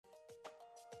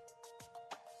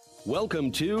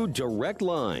Welcome to Direct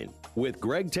Line with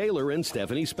Greg Taylor and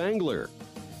Stephanie Spangler.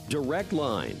 Direct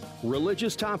Line,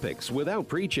 religious topics without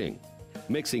preaching,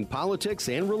 mixing politics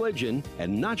and religion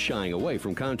and not shying away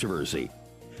from controversy.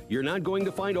 You're not going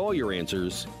to find all your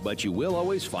answers, but you will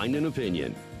always find an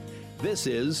opinion. This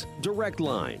is Direct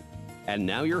Line. And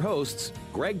now your hosts,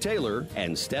 Greg Taylor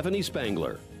and Stephanie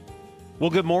Spangler.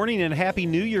 Well, good morning and Happy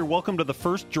New Year. Welcome to the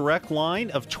first Direct Line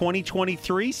of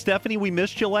 2023. Stephanie, we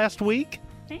missed you last week.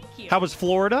 Thank you. How was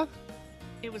Florida?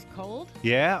 It was cold.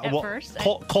 Yeah. At first.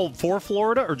 Cold for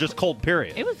Florida or just cold,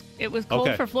 period? It was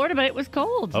cold for Florida, but it was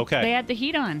cold. Okay. They had the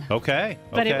heat on. Okay.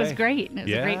 But it was great. It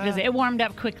was a great visit. It warmed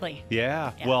up quickly.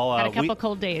 Yeah. Yeah. Well, had a couple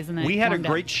cold days. And then we had a warmed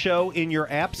great up. show in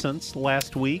your absence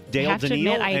last week. Dale I have to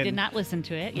Daniil. admit, I did not listen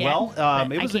to it yet. Well,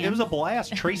 but it was a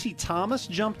blast. Tracy Thomas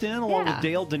jumped in along with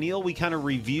Dale Daniil. We kind of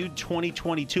reviewed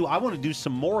 2022. I want to do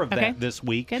some more of that this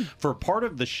week for part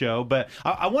of the show, but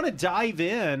I want to dive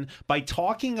in by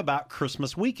talking about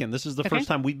Christmas weekend. This is the first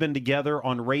time we've been together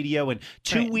on radio, and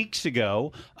 2 weeks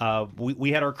ago,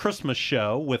 we had our Christmas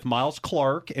show with Miles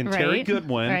Clark and Terry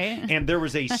Goodwin, and there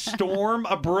was a storm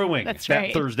a-brewing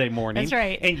that Thursday morning. That's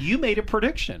right. And you made a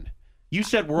prediction. You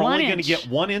said we're only going to get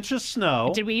 1 inch of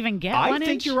snow. Did we even get 1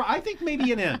 inch? I think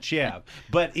maybe an inch, yeah.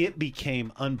 But it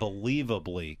became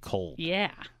unbelievably cold.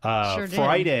 Yeah, sure did.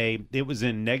 Friday, it was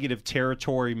in negative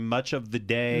territory much of the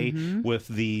day with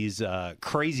these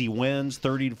crazy winds,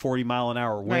 30 to 40 mile an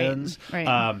hour winds.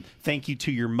 Right. Thank you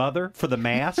to your mother for the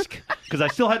mask, because I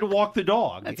still had to walk the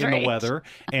dog the weather.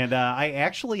 And I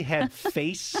actually had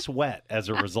face sweat as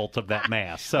a result of that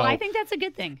mask. So I think that's a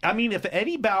good thing. I mean, if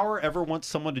Eddie Bauer ever wants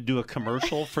someone to do a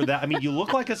commercial for that, I mean, you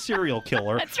look like a serial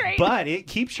killer. That's right. But it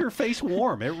keeps your face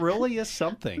warm. It really is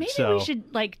something. Maybe we should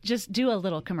just do a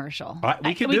little commercial.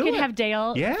 We could have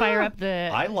Dale fire up the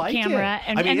camera,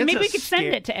 and maybe we could send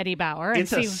it to Eddie Bauer. And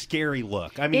it's a scary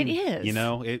look. I mean, it is. You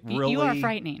know, it really. You are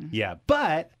frightening. Yeah,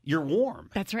 but you're warm.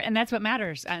 That's right, and that's what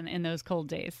matters in those cold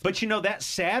days. But you know, that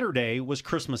Saturday was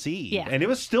Christmas Eve, and it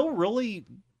was still really,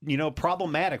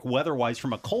 problematic weather-wise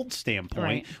from a cold standpoint.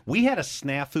 Right. We had a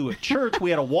snafu at church. We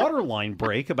had a water line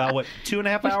break about,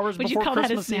 2.5 hours before Christmas. Would you call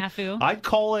that a snafu? I'd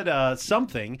call it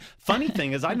something. Funny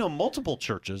thing is, I know multiple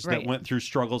churches that went through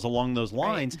struggles along those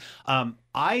lines.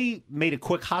 I made a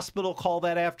quick hospital call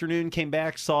that afternoon, came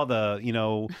back, saw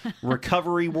the,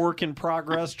 recovery work in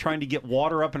progress, trying to get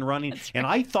water up and running. And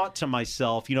I thought to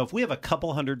myself, if we have a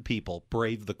couple hundred people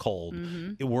brave the cold,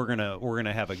 we're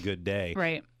gonna have a good day.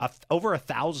 Right. Over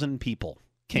 1,000 people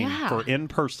came for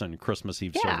in-person Christmas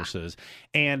Eve services.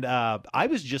 And I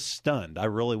was just stunned. I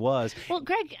really was. Well,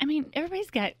 Greg, I mean,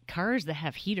 everybody's got cars that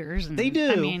have heaters. And, they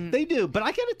do. But I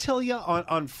got to tell you,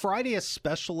 on Friday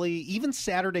especially, even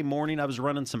Saturday morning, I was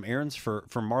running some errands for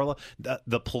Marla.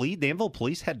 The Danville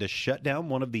police had to shut down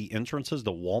one of the entrances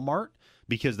to Walmart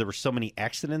because there were so many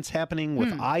accidents happening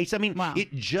with ice. I mean,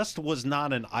 it just was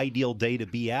not an ideal day to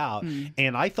be out.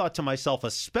 And I thought to myself,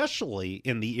 especially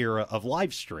in the era of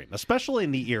live stream, especially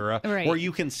in the era where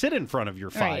you can sit in front of your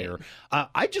fire,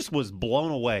 I just was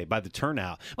blown away by the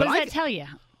turnout. What does that tell you?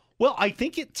 Well, I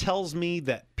think it tells me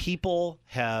that people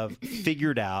have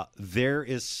figured out there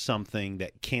is something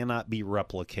that cannot be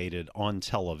replicated on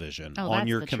television, on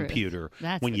your computer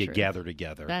when you gather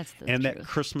together. And that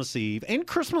Christmas Eve and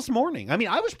Christmas morning. I mean,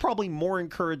 I was probably more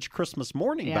encouraged Christmas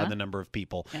morning by the number of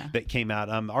people that came out.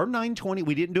 Our 9:20,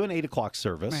 we didn't do an 8 o'clock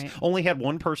service. Only had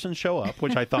one person show up,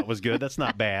 which I thought was good. That's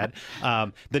not bad.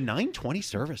 The 9:20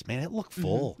 service, man, it looked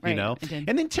full, And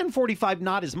then 10:45,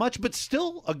 not as much, but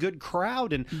still a good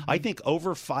crowd. And I think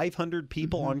over 500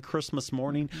 people on Christmas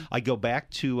morning. I go back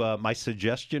to my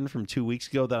suggestion from 2 weeks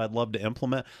ago that I'd love to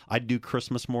implement. I'd do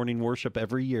Christmas morning worship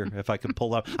every year if I could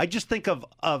pull up. I just think of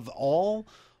all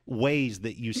ways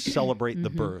that you celebrate the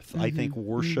birth. I think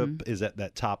worship is at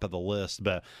that top of the list.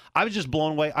 But I was just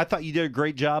blown away. I thought you did a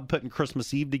great job putting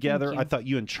Christmas Eve together. I thought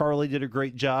you and Charlie did a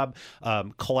great job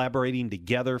collaborating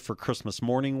together for Christmas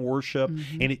morning worship.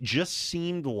 And it just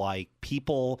seemed like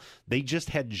people, they just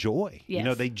had joy.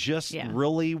 They just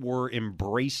really were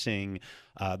embracing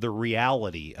the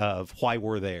reality of why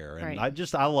we're there. And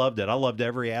I loved it. I loved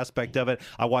every aspect of it.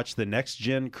 I watched the Next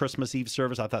Gen Christmas Eve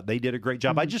service. I thought they did a great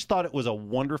job. I just thought it was a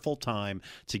wonderful time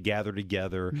to gather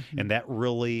together. And that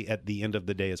really, at the end of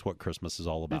the day, is what Christmas is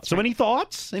all about. Any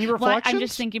thoughts? Any reflections? Well, I'm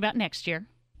just thinking about next year.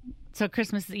 So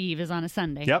Christmas Eve is on a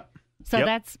Sunday. Yep. So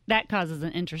that causes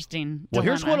an interesting dilemma. Well,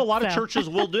 here's what a lot of churches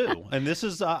will do. And this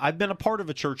is, I've been a part of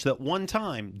a church that one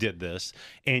time did this,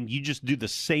 and you just do the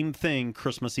same thing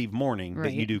Christmas Eve morning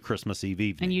that you do Christmas Eve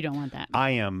evening. And you don't want that.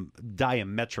 I am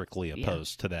diametrically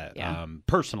opposed to that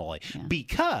personally.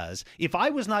 Because if I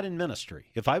was not in ministry,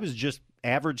 if I was just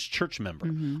average church member.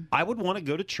 I would want to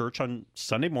go to church on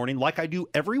Sunday morning like I do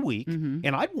every week,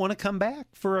 and I'd want to come back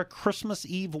for a Christmas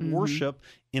Eve worship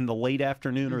in the late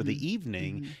afternoon or the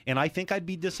evening, and I think I'd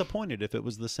be disappointed if it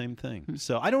was the same thing.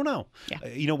 So I don't know.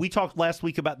 Yeah. We talked last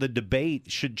week about the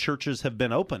debate, should churches have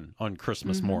been open on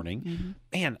Christmas morning?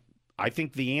 Man, I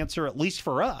think the answer, at least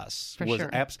for us, was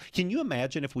sure. Can you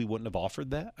imagine if we wouldn't have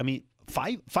offered that? I mean,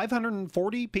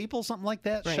 540 people, something like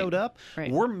that, showed up.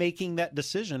 Right. We're making that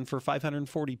decision for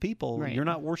 540 people. Right. You're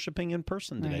not worshiping in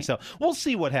person today. So we'll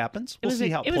see what happens. We'll see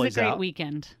how it plays out. It was a great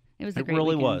weekend. It was a great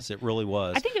really weekend. was. It really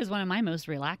was. I think it was one of my most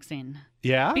relaxing.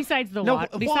 Yeah? Besides the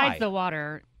water. Besides the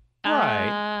water.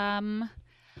 Right.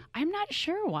 I'm not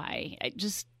sure why.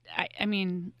 I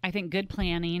mean, I think good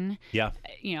planning. Yeah.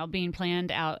 Being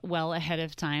planned out well ahead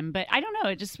of time. But I don't know.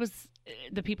 It just was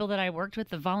the people that I worked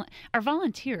with, are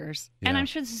volunteers. Yeah. And I'm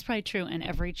sure this is probably true in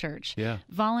every church. Yeah.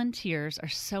 Volunteers are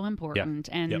so important.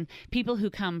 Yeah. And people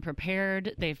who come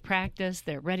prepared, they've practiced,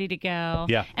 they're ready to go.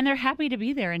 Yeah. And they're happy to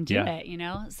be there and do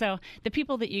it, So the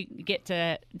people that you get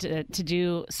to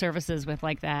do services with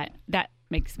like that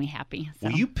makes me happy. So.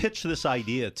 Well, you pitched this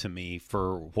idea to me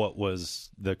for what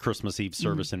was the Christmas Eve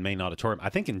service in Main Auditorium, I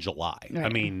think in July. Right. I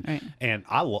mean, and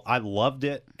I loved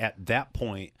it at that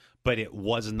point, but it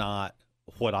was not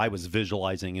what I was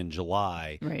visualizing in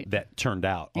July that turned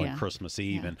out on Christmas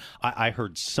Eve. And I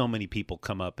heard so many people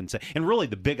come up and say, and really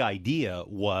the big idea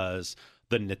was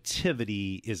the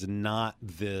nativity is not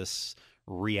this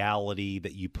reality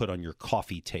that you put on your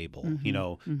coffee table.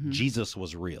 Jesus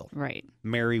was real. Right.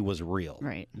 Mary was real.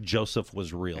 Right. Joseph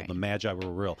was real. Right. The Magi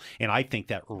were real. And I think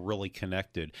that really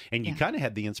connected. And you kind of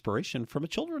had the inspiration from a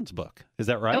children's book. Is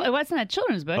that right? Oh, it wasn't a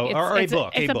children's book.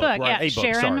 It's a book. Right. Yeah.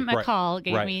 Sharon McCall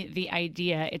gave me the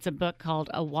idea. It's a book called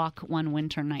A Walk One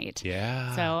Winter Night.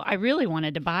 Yeah. So I really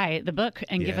wanted to buy the book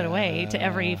and give it away to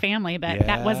every family, but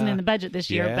that wasn't in the budget this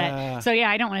year. But so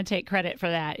I don't want to take credit for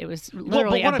that. It was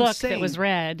literally a book that was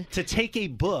read. To take a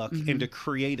book and to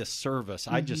create a service,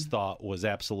 I just thought was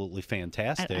absolutely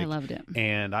fantastic. I loved it.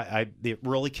 And it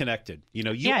really connected.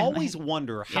 You always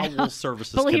wonder how will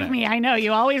services Believe connect. me, I know.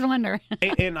 You always wonder.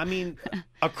 and I mean,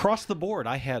 across the board,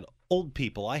 I had old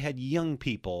people, I had young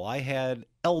people, I had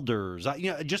elders,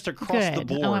 just across the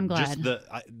board. Oh, I'm glad. Just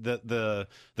the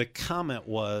comment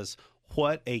was,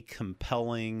 what a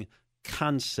compelling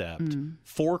concept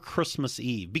for Christmas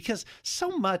Eve, because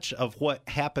so much of what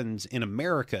happens in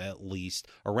America, at least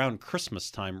around Christmas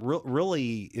time,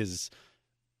 really is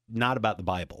not about the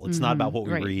Bible. It's not about what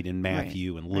we read in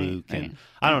Matthew and Luke. And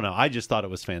I don't know. I just thought it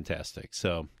was fantastic.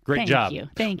 So great job.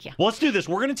 Thank you. Well, let's do this.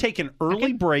 We're going to take an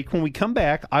early break. When we come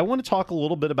back, I want to talk a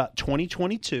little bit about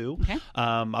 2022. Okay.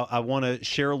 I want to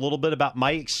share a little bit about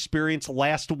my experience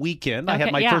last weekend. I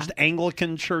had my first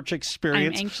Anglican church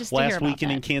experience last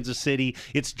weekend in Kansas City.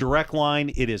 It's Direct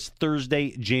Line. It is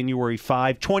Thursday, January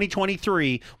 5,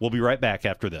 2023. We'll be right back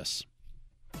after this.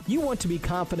 You want to be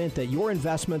confident that your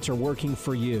investments are working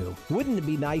for you. Wouldn't it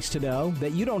be nice to know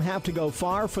that you don't have to go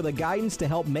far for the guidance to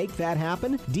help make that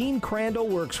happen? Dean Crandall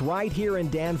works right here in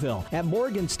Danville at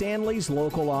Morgan Stanley's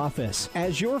local office.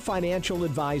 As your financial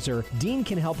advisor, Dean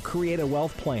can help create a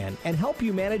wealth plan and help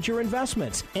you manage your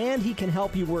investments. And he can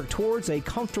help you work towards a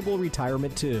comfortable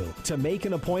retirement too. To make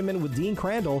an appointment with Dean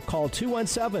Crandall, call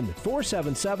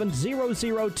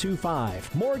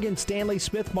 217-477-0025. Morgan Stanley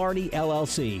Smith Barney,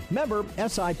 LLC. Member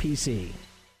SIPC.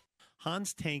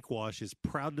 Hans Tank Wash is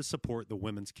proud to support the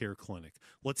Women's Care Clinic.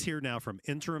 Let's hear now from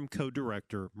Interim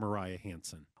Co-Director Mariah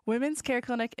Hansen. Women's Care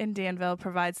Clinic in Danville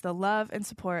provides the love and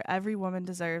support every woman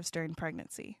deserves during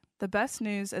pregnancy. The best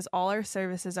news is all our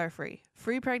services are free.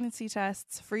 Free pregnancy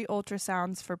tests, free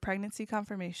ultrasounds for pregnancy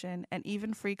confirmation, and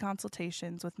even free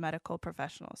consultations with medical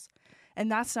professionals.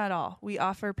 And that's not all. We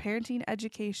offer parenting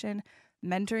education,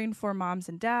 mentoring for moms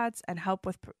and dads, and help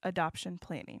with adoption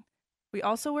planning. We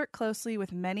also work closely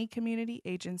with many community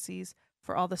agencies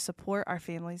for all the support our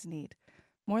families need.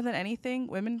 More than anything,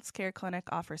 Women's Care Clinic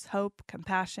offers hope,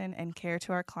 compassion, and care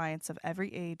to our clients of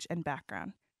every age and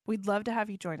background. We'd love to have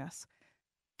you join us.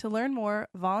 To learn more,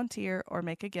 volunteer, or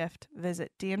make a gift,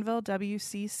 visit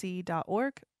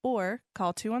danvillewcc.org or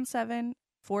call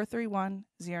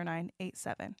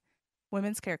 217-431-0987.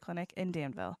 Women's Care Clinic in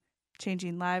Danville,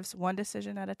 changing lives one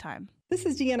decision at a time. This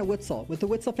is Deanna Witzel with the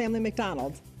Witzel Family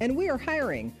McDonald's, and we are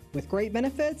hiring. With great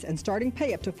benefits and starting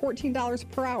pay up to $14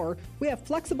 per hour, we have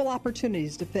flexible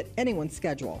opportunities to fit anyone's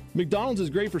schedule. McDonald's is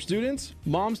great for students,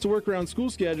 moms to work around school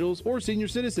schedules, or senior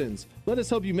citizens. Let us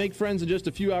help you make friends in just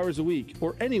a few hours a week,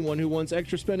 or anyone who wants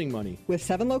extra spending money. With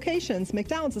 7 locations,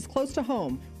 McDonald's is close to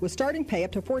home, with starting pay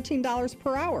up to $14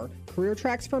 per hour, career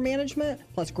tracks for management,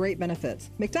 plus great benefits.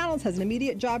 McDonald's has an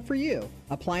immediate job for you.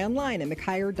 Apply online at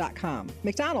mchire.com.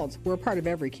 McDonald's, we're a part of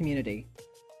every community.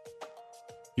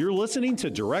 You're listening to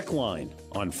Direct Line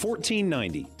on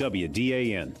 1490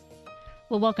 WDAN.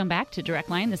 Well, welcome back to Direct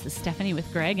Line. This is Stephanie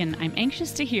with Greg, and I'm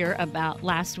anxious to hear about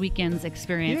last weekend's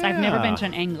experience. I've never been to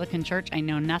an Anglican church. I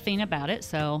know nothing about it,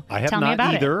 so I have tell me not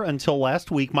about either until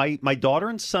last week. My daughter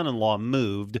and son-in-law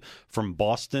moved from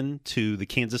Boston to the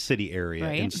Kansas City area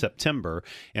in September,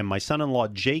 and my son-in-law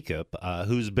Jacob,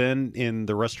 who's been in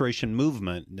the Restoration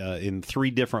Movement in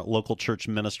 3 different local church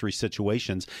ministry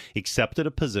situations, accepted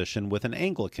a position with an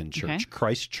Anglican church,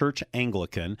 Christ Church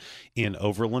Anglican in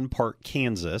Overland Park,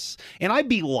 Kansas. And I'd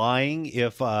be lying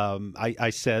if I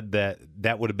said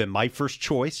that would have been my first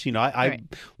choice. You know, I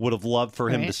would have loved for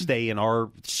him to stay in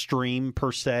our stream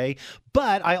per se.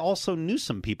 But I also knew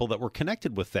some people that were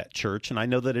connected with that church, and I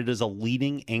know that it is a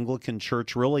leading Anglican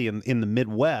church really in the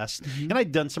Midwest. And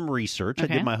I'd done some research. I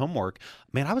did my homework.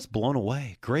 Man, I was blown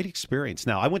away. Great experience.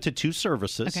 Now, I went to 2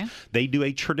 services. They do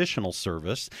a traditional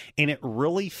service, and it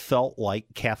really felt like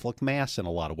Catholic Mass in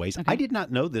a lot of ways. I did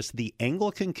not know this. The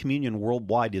Anglican Communion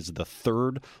worldwide is the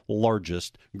 3rd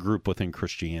largest group within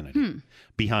Christianity,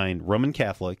 behind Roman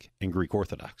Catholic and Greek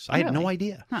Orthodox. I had no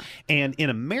idea. And in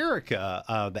America,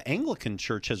 the Anglican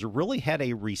Church has really had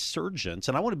a resurgence,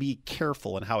 and I want to be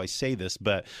careful in how I say this,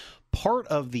 but part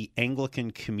of the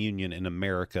Anglican Communion in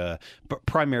America, but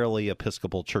primarily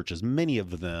Episcopal churches, many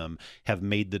of them have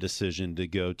made the decision to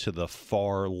go to the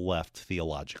far left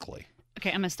theologically. Okay,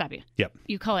 I'm going to stop you. Yep.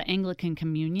 You call it Anglican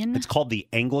Communion? It's called the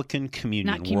Anglican Communion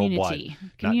Not community. Worldwide.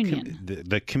 Communion.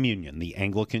 The communion, the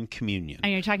Anglican Communion. Are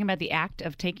you talking about the act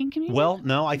of taking communion? Well,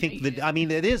 no, I think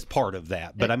it is part of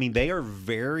that, but they are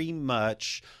very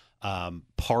much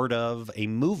part of a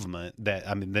movement that,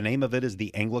 the name of it is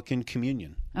the Anglican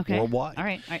Communion worldwide. All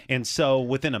right. And so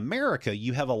within America,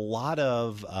 you have a lot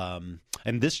of,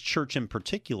 and this church in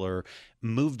particular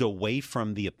moved away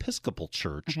from the Episcopal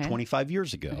Church 25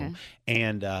 years ago.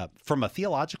 And from a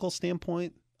theological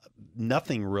standpoint,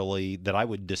 nothing really that I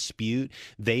would dispute.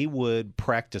 They would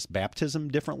practice baptism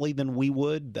differently than we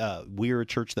would. We're a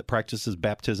church that practices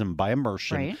baptism by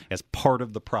immersion as part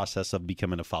of the process of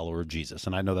becoming a follower of Jesus.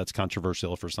 And I know that's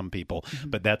controversial for some people,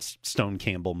 but that's Stone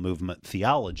Campbell movement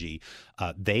theology.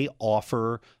 They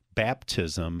offer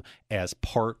baptism as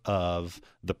part of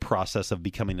the process of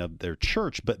becoming of their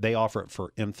church, but they offer it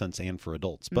for infants and for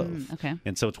adults, both.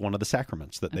 And so it's one of the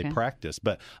sacraments that they practice.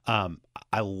 But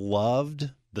I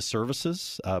loved the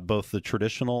services, both the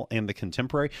traditional and the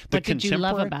contemporary. What did you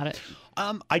love about it?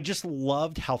 I just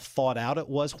loved how thought out it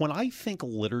was. When I think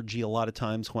liturgy, a lot of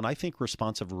times, when I think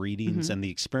responsive readings and the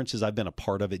experiences I've been a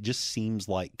part of, it just seems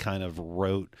like kind of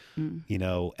rote,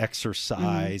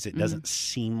 exercise. It doesn't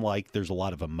seem like there's a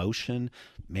lot of emotion.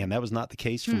 Man, that was not the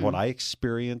case from what I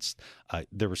experienced.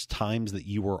 There was times that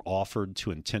you were offered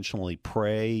to intentionally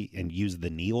pray and use the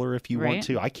kneeler if you want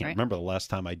to. I can't remember the last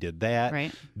time I did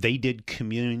that. They did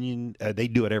communion. They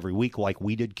do it every week, like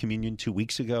we did communion 2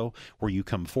 weeks ago, where you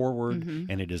come forward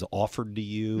and it is offered to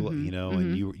you,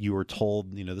 and you were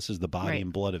told, this is the body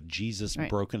and blood of Jesus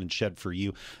broken and shed for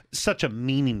you. Such a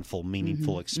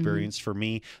meaningful experience for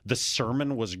me. The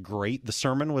sermon was great. The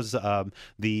sermon was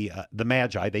the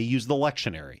Magi. They used the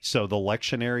lectionary. So the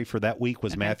lectionary for that week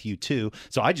was Matthew 2.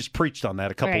 So I just preached on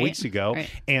that a couple weeks ago.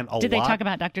 And did they talk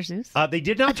about Dr. Seuss? They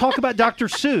did not talk about Dr.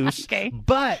 Seuss,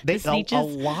 but a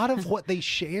lot of what they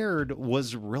shared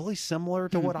was really similar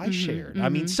to what I shared.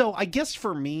 So I guess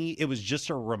for me, it was just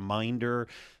a reminder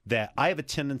that I have a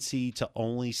tendency to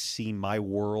only see my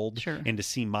world and to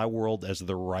see my world as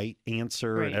the right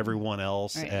answer and everyone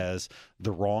else as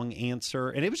the wrong answer.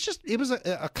 And it was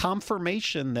a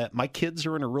confirmation that my kids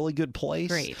are in a really good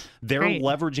place. They're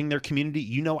leveraging their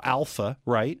community. Alpha,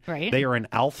 right? They are an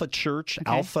Alpha church.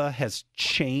 Alpha has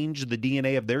changed the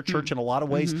DNA of their church in a lot of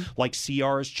ways, like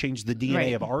CR has changed the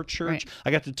DNA of our church.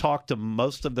 I got to talk to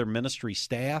most of their ministry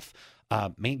staff.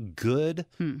 Good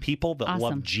people that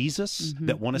love Jesus,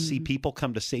 that want to see people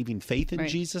come to saving faith in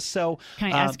Jesus. So,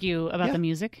 can I ask you about the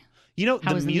music?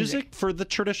 The music for the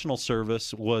traditional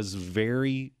service was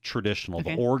very traditional.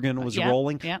 Okay. The organ was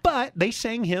rolling, but they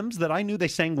sang hymns that I knew. They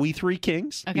sang We Three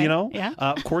Kings,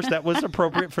 Of course, that was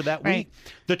appropriate for that week.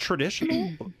 The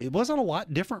traditional, it wasn't a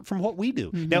lot different from what we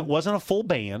do. Now, it wasn't a full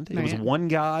band. It was one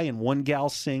guy and one gal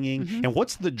singing. And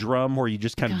what's the drum where you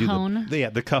just kind of do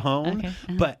the cajon? Okay.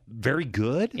 But very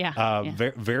good.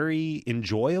 Very, very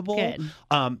enjoyable. Good.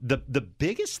 The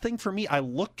biggest thing for me, I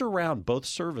looked around both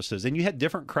services, and you had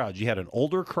different crowds. You had an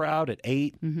older crowd at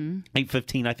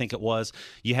 8:15, I think it was.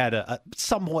 You had a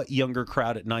somewhat younger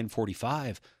crowd at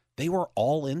 9:45. They were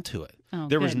all into it.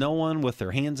 There was no one with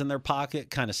their hands in their pocket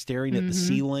kind of staring at the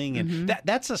ceiling. And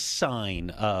that's a sign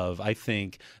of, I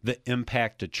think, the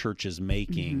impact a church is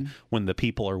making when the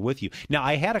people are with you. Now,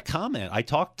 I had a comment. I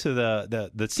talked to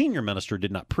the senior minister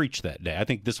did not preach that day. I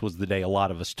think this was the day a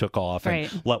lot of us took off and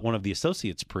let one of the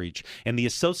associates preach. And the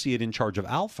associate in charge of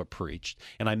Alpha preached.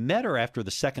 And I met her after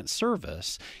the second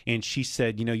service, and she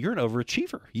said, you're an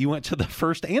overachiever. You went to the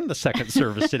first and the second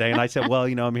service today. And I said, well,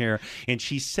 I'm here. And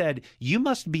she said, you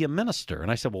must be a minister.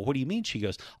 And I said, well, what do you mean? She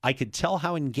goes, I could tell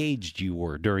how engaged you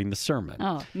were during the sermon.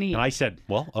 Oh, neat. And I said,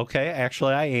 well, okay,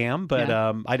 actually I am, but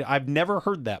I've never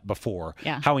heard that before,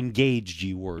 how engaged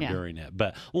you were during it.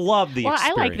 But love the experience.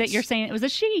 I like that you're saying it was a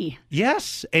she.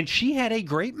 Yes, and she had a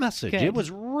great message. Good. It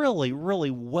was really, really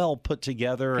well put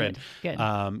together. Good.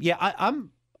 And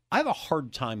I have a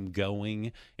hard time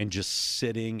going and just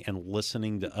sitting and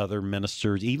listening to other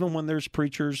ministers, even when there's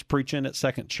preachers preaching at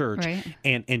Second Church,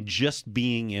 and just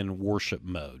being in worship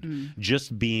mode,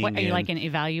 just being. What, are you like in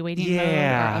evaluating mode?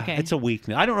 Yeah, it's a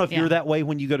weakness. I don't know if you're that way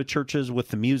when you go to churches with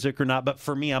the music or not, but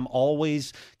for me, I'm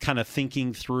always kind of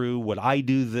thinking through: would I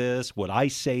do this? Would I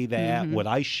say that? Would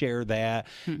I share that?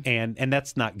 And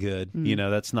that's not good.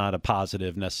 That's not a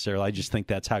positive necessarily. I just think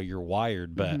that's how you're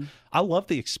wired. But I love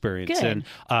the experience. Good.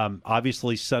 And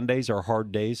obviously, Sundays are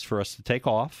hard days for us to take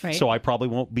off, so I probably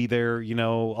won't be there,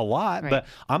 a lot. But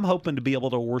I'm hoping to be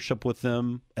able to worship with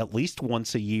them at least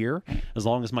once a year, as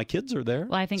long as my kids are there.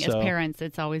 Well, I think as parents,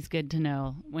 it's always good to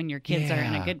know when your kids are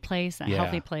in a good place, a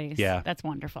healthy place. Yeah, that's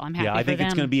wonderful. I'm happy for them. I think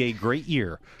it's going to be a great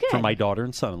year for my daughter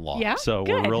and son-in-law. Yeah, so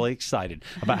we're really excited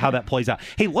about how that plays out.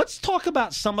 Hey, let's talk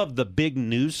about some of the big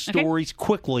news stories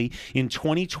quickly in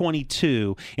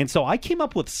 2022. And so I came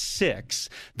up with 6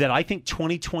 that I think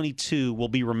 2022 will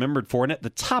be remembered for. And at the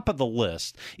top of the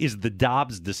list is the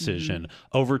Dobbs decision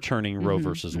overturning Roe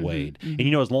versus Wade. And,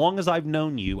 as long as I've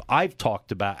known you, I've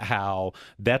talked about how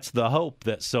that's the hope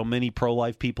that so many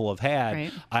pro-life people have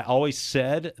had. I always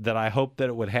said that I hoped that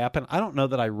it would happen. I don't know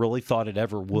that I really thought it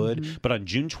ever would. But on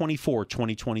June 24,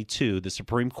 2022, the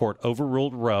Supreme Court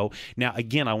overruled Roe. Now,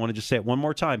 again, I want to just say it one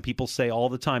more time. People say all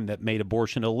the time that made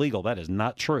abortion illegal. That is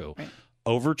not true.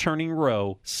 Overturning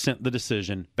Roe sent the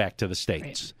decision back to the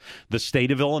states. The state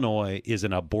of Illinois is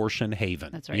an abortion haven,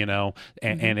 that's right.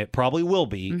 And it probably will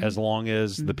be as long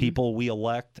as the people we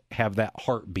elect have that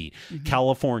heartbeat.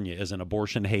 California is an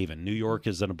abortion haven. New York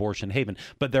is an abortion haven.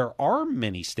 But there are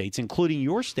many states, including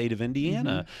your state of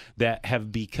Indiana, that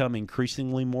have become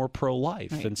increasingly more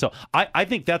pro-life. And so I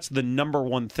think that's the number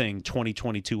one thing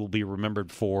 2022 will be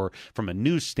remembered for from a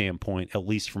news standpoint, at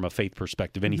least from a faith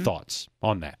perspective. Any thoughts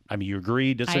on that? I mean, you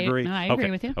agree, disagree? I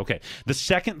agree with you. Okay. The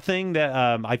second thing that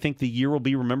I think the year will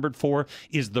be remembered for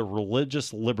is the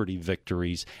religious liberty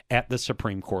victories at the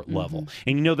Supreme Court level.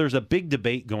 And, there's a big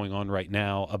debate going on right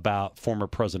now about former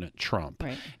President Trump.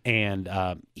 And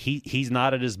he's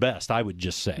not at his best, I would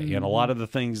just say. And a lot of the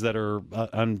things that are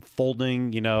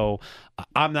unfolding,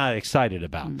 I'm not excited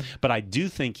about. But I do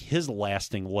think his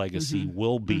lasting legacy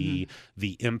will be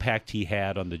the impact he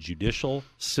had on the judicial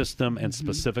system and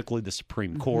specifically the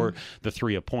Supreme Court, the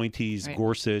 3 appointees,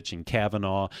 Gorsuch and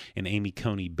Kavanaugh and Amy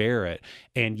Coney Barrett.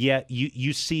 And yet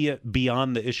you see it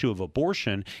beyond the issue of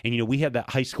abortion. And, we had that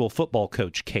high school football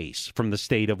coach case from the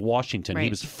state of Washington. He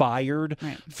was fired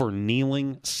for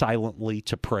kneeling silently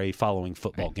to pray following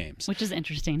football games. Which is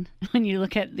interesting when you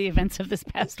look at the events of this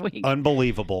past week.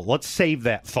 Unbelievable. Let's save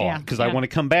that thought because I want to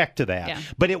come back to that.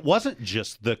 But it wasn't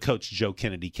just the Coach Joe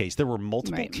Kennedy case. There were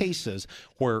multiple cases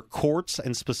where courts,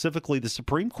 and specifically the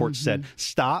Supreme Court, said,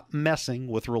 stop messing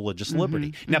with religious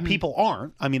liberty. Now, people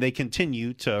aren't. I mean, they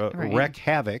continue to wreak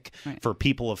havoc for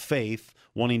people of faith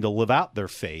wanting to live out their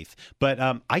faith.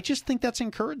 But I just think that's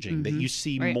encouraging that you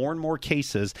see more and more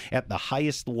cases at the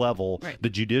highest level, the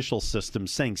judicial system,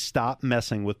 saying stop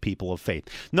messing with people of faith.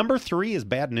 Number 3 is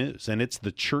bad news, and it's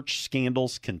the church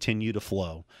scandals continue to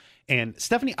flow. And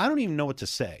Stephanie, I don't even know what to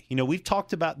say. We've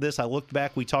talked about this. I looked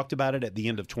back. We talked about it at the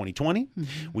end of 2020.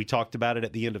 We talked about it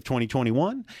at the end of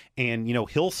 2021. And,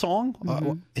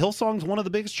 Hillsong, Hillsong's one of the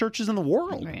biggest churches in the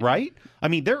world, right? I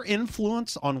mean, their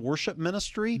influence on worship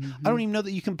ministry, I don't even know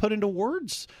that you can put into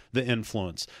words the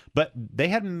influence. But they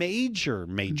had major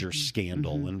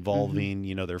scandal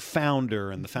involving, their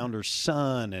founder and the founder's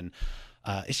son. And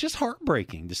it's just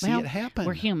heartbreaking to see it happen.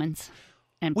 We're humans.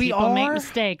 And people make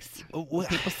mistakes.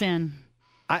 People sin.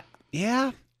 I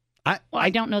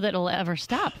don't know that it'll ever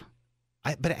stop.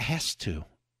 But it has to.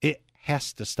 It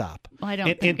has to stop. Well, I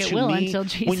don't think it will until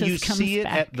Jesus comes back. When you see it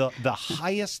at the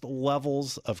highest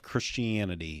levels of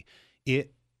Christianity,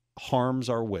 it harms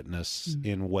our witness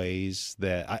in ways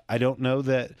that I don't know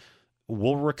that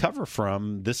we'll recover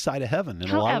from this side of heaven in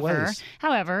a lot of ways.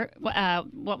 However,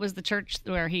 what was the church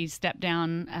where he stepped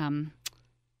down?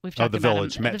 We've talked the about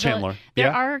Village, him. Matt Chandler.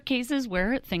 There are cases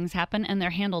where things happen and they're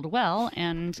handled well,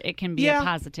 and it can be a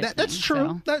positive thing. That's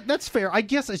true. So. That's fair. I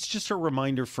guess it's just a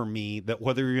reminder for me that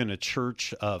whether you're in a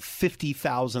church of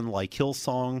 50,000 like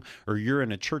Hillsong or you're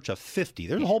in a church of 50,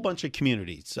 there's a whole bunch of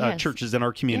communities, churches in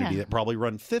our community that probably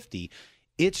run 50.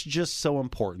 It's just so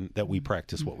important that we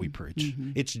practice what we preach.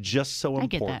 It's just so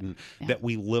important that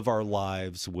we live our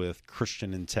lives with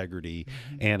Christian integrity.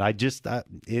 And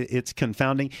it's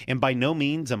confounding. And by no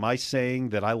means am I saying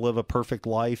that I live a perfect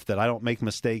life, that I don't make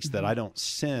mistakes, that I don't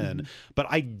sin. But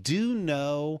I do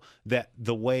know that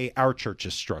the way our church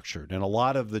is structured, and a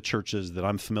lot of the churches that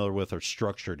I'm familiar with are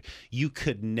structured, you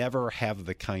could never have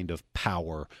the kind of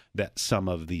power that some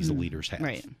of these leaders have.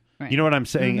 Right. You know what I'm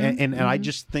saying? And I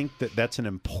just think that that's an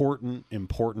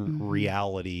important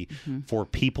reality for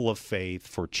people of faith,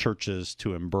 for churches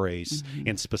to embrace,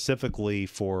 and specifically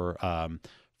for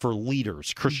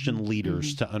leaders, Christian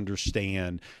leaders, to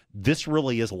understand this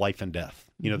really is life and death.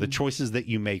 The choices that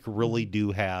you make really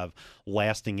do have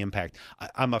lasting impact.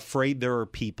 I'm afraid there are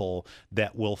people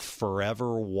that will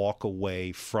forever walk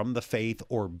away from the faith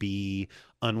or be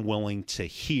unwilling to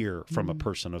hear from a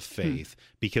person of faith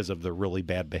because of the really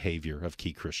bad behavior of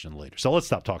key Christian leaders. So let's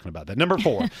stop talking about that. Number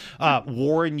 4,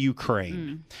 war in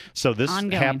Ukraine. So this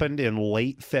happened in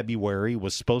late February,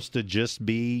 was supposed to just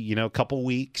be, a couple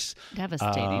weeks.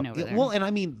 Devastating over there. Well, and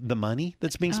I mean, the money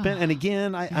that's being spent. And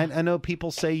again, I know people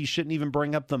say you shouldn't even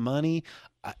bring up the money.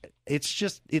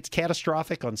 It's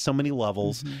catastrophic on so many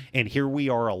levels. And here we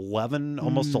are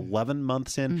almost 11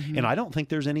 months in. And I don't think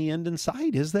there's any end in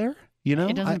sight, is there? It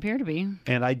doesn't appear to be.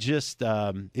 And I just,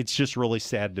 it's just really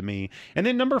sad to me. And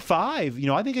then number 5,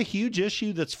 I think a huge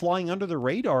issue that's flying under the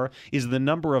radar is the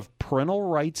number of parental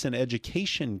rights and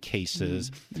education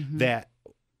cases that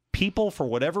people, for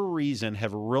whatever reason,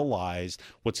 have realized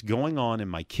what's going on in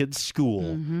my kid's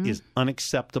school is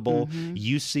unacceptable.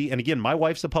 You see, and again, my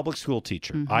wife's a public school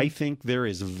teacher. I think there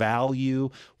is value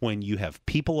when you have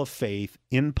people of faith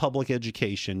in public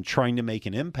education trying to make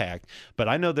an impact. But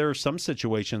I know there are some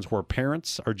situations where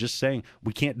parents are just saying,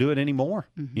 we can't do it anymore,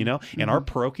 And our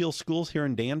parochial schools here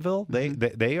in Danville,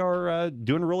 they are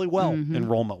doing really well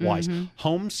enrollment-wise.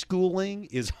 Homeschooling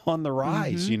is on the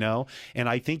rise, And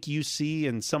I think you see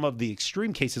in some of the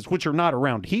extreme cases, which are not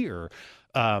around here,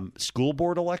 school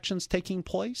board elections taking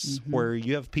place where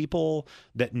you have people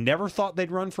that never thought they'd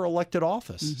run for elected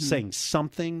office saying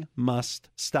something must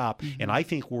stop. And I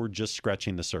think we're just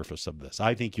scratching the surface of this.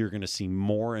 I think you're going to see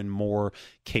more and more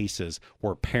cases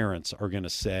where parents are going to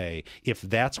say, if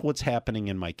that's what's happening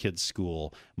in my kid's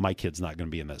school, my kid's not going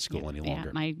to be in that school any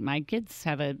longer. My kids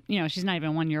have she's not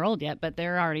even 1 year old yet, but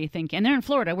they're already thinking, and they're in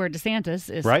Florida where DeSantis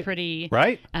is pretty,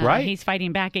 right. He's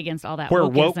fighting back against all that where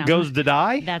wokeism. Woke goes to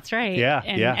die. That's right.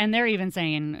 And they're even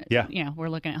saying, we're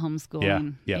looking at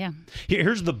homeschooling.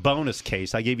 Here's the bonus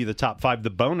case. I gave you the top 5. The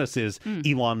bonus is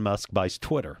Elon Musk buys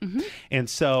Twitter. And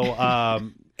so,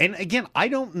 and again, I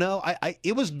don't know.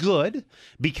 It was good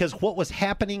because what was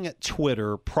happening at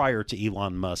Twitter prior to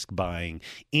Elon Musk buying,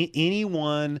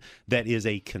 anyone that is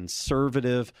a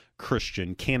conservative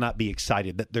Christian cannot be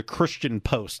excited that the Christian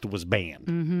Post was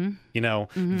banned.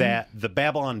 That the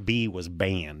Babylon Bee was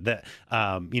banned. That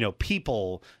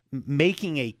people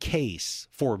making a case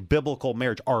for biblical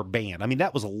marriage are banned. I mean,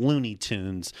 that was Looney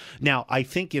Tunes. Now, I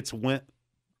think it's went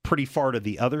pretty far to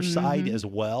the other side as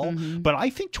well. But I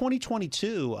think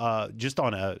 2022, just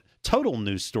on a total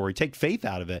news story, take faith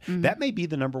out of it, that may be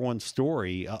the number one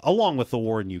story, along with the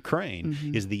war in Ukraine,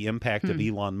 is the impact of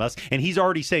Elon Musk. And he's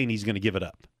already saying he's going to give it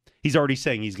up. He's already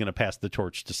saying he's going to pass the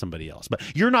torch to somebody else. But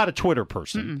you're not a Twitter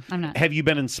person. I'm not. Have you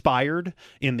been inspired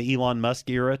in the Elon Musk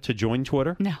era to join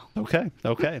Twitter? No. Okay.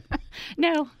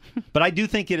 No. But I do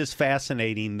think it is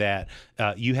fascinating that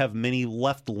you have many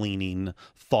left-leaning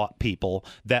thought people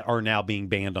that are now being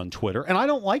banned on Twitter. And I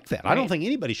don't like that. Right. I don't think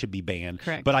anybody should be banned.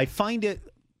 Correct. But I find it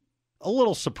a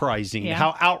little surprising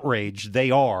how outraged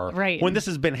they are when this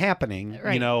has been happening,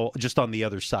 just on the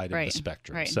other side of the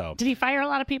spectrum. Right. So, did he fire a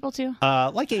lot of people too?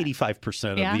 Like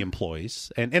 85% of the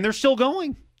employees, and they're still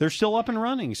going. They're still up and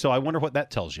running. So I wonder what that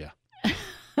tells you.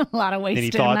 A lot of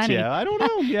wasted money. Yeah, I don't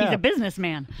know. Yeah. He's a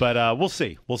businessman. But we'll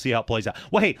see. We'll see how it plays out.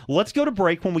 Well, hey, let's go to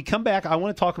break. When we come back, I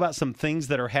want to talk about some things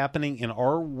that are happening in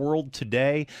our world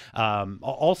today.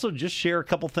 Also, just share a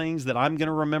couple things that I'm going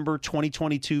to remember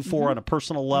 2022 for on a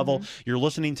personal level. You're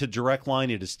listening to Direct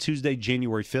Line. It is Tuesday,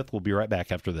 January 5th. We'll be right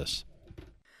back after this.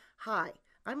 Hi,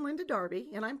 I'm Linda Darby,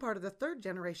 and I'm part of the third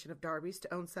generation of Darbys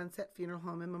to own Sunset Funeral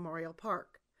Home in Memorial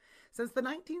Park. Since the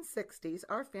 1960s,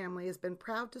 our family has been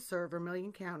proud to serve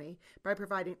Vermilion County by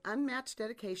providing unmatched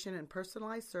dedication and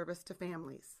personalized service to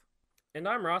families. And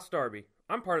I'm Ross Darby.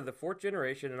 I'm part of the fourth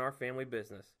generation in our family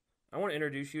business. I want to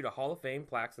introduce you to Hall of Fame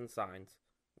plaques and signs.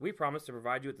 We promise to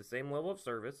provide you with the same level of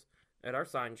service at our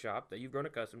sign shop that you've grown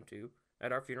accustomed to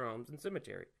at our funeral homes and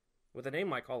cemetery. With a name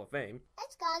like Hall of Fame,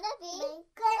 it's gonna be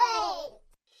great!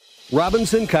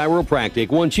 Robinson Chiropractic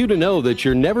wants you to know that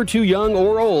you're never too young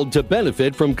or old to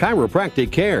benefit from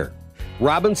chiropractic care.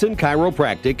 Robinson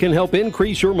Chiropractic can help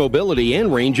increase your mobility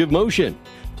and range of motion.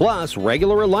 Plus,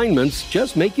 regular alignments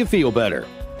just make you feel better.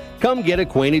 Come get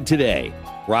acquainted today.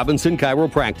 Robinson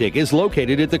Chiropractic is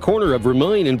located at the corner of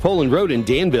Vermilion and Poland Road in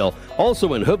Danville,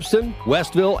 also in Hoopeston,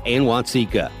 Westville, and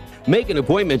Watseka. Make an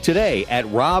appointment today at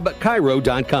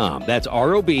robchiro.com. That's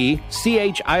ROBCHIRO.com.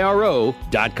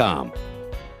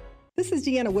 This is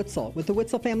Deanna Witzel with the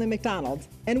Witzel Family McDonald's,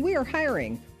 and we are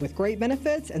hiring. With great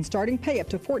benefits and starting pay up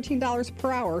to $14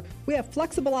 per hour, we have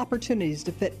flexible opportunities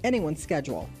to fit anyone's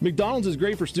schedule. McDonald's is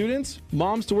great for students,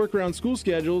 moms to work around school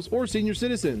schedules, or senior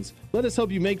citizens. Let us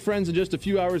help you make friends in just a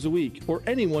few hours a week, or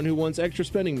anyone who wants extra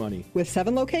spending money. With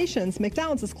 7 locations,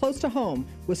 McDonald's is close to home,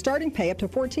 with starting pay up to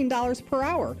 $14 per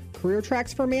hour, career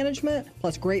tracks for management,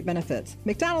 plus great benefits.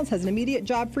 McDonald's has an immediate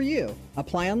job for you.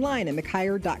 Apply online at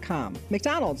mchire.com.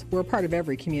 McDonald's, we're a part of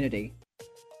every community.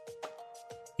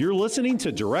 You're listening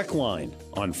to Direct Line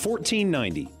on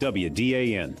 1490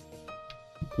 WDAN.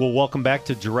 Well, welcome back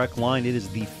to Direct Line. It is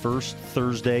the first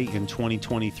Thursday in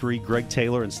 2023. Greg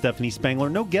Taylor and Stephanie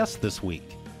Spangler. No guests this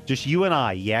week. Just you and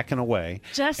I yakking away.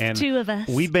 Just two of us.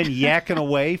 We've been yakking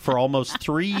away for almost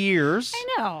 3 years. I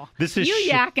know. This is you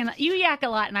yak a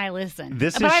lot and I listen.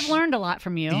 But I've learned a lot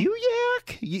from you. You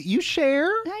yak. You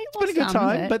share. It's been a good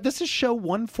time. But this is show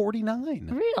 149.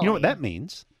 Really? You know what that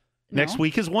means? Next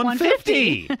week is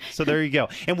 150. So there you go.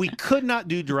 And we could not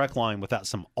do Direct Line without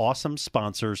some awesome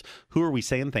sponsors. Who are we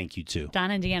saying thank you to? Don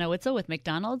and Deanna Witzel with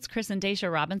McDonald's, Chris and Dacia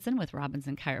Robinson with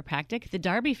Robinson Chiropractic, the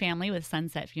Darby family with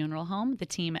Sunset Funeral Home, the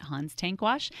team at Hans Tank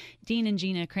Wash, Dean and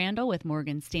Gina Crandall with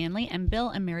Morgan Stanley, and Bill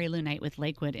and Mary Lou Knight with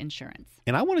Lakewood Insurance.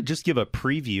 And I want to just give a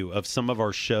preview of some of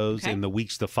our shows in the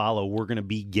weeks to follow. We're going to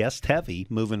be guest heavy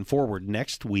moving forward.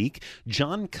 Next week,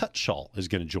 John Cutshall is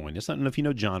going to join us. I don't know if you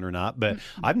know John or not, but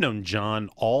I've known John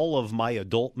all of my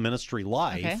adult ministry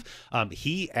life.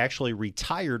 He actually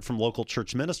retired from local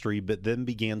church ministry, but then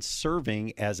began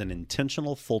serving as an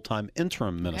intentional full-time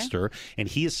interim minister. And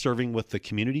he is serving with the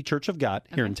Community Church of God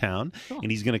here in town. Cool.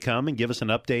 And he's going to come and give us an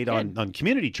update on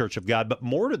Community Church of God, but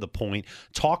more to the point,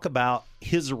 talk about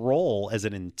his role as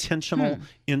an intentional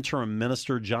interim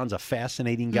minister. John's a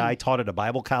fascinating guy, taught at a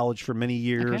Bible college for many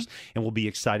years, and we'll be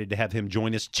excited to have him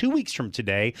join us 2 weeks from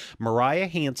today. Mariah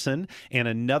Hansen and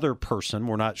another person,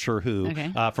 we're not sure who,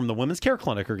 from the Women's Care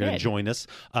Clinic are going to join us.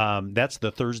 That's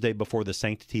the Thursday before the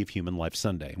Sanctity of Human Life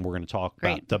Sunday, and we're going to talk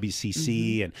about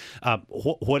WCC and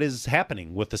what is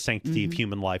happening with the Sanctity of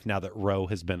Human Life now that Roe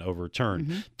has been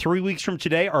overturned. 3 weeks from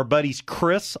today, our buddies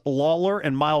Chris Lawler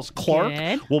and Miles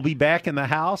Clark will be back in the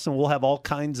house, and we'll have all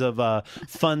kinds of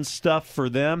fun stuff for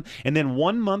them. And then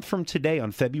 1 month from today,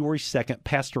 on February 2nd,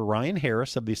 Pastor Ryan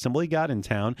Harris of the Assembly of God in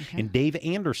town and Dave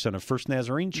Anderson of First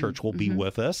Nazarene Church will be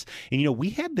with us. And, you know,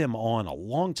 we had them on a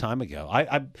long time ago.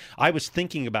 I was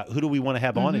thinking about who do we want to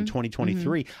have on in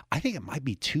 2023. I think it might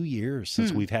be 2 years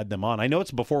since we've had them on. I know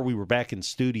it's before we were back in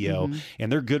studio,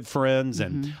 and they're good friends,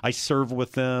 and I serve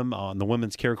with them on the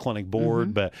Women's Care Clinic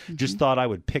board, but just thought I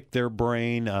would pick their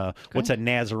brain. What's a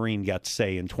Nazarene got to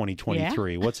say in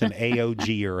 2023? What's an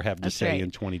AOGer have to say in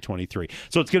 2023?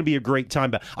 So it's going to be a great time.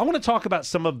 But I want to talk about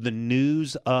some of the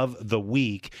news of the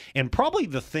week, and probably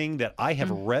the thing that I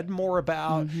have read more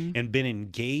about and been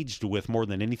engaged with more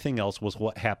than anything else was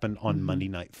what happened on Monday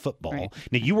Night Football. Right.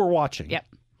 Now, you were watching. Yep.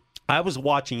 I was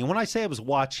watching, and when I say I was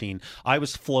watching, I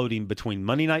was floating between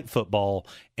Monday Night Football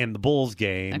and the Bulls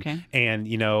game,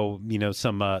 and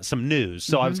some news.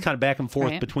 So I was kind of back and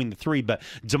forth between the three. But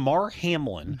Damar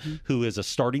Hamlin, who is a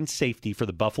starting safety for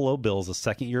the Buffalo Bills, a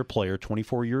second-year player,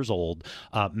 24 years old,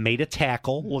 made a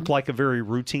tackle, looked like a very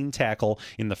routine tackle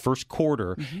in the first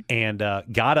quarter, and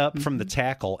got up from the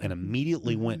tackle and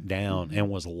immediately went down and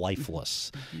was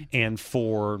lifeless. And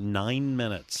for 9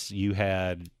 minutes, you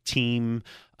had team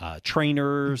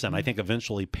trainers and I think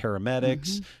eventually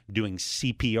paramedics doing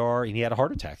CPR, and he had a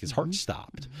heart attack. His heart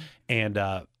stopped. And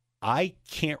I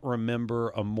can't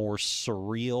remember a more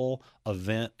surreal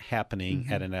event happening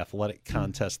at an athletic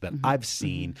contest that I've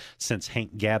seen since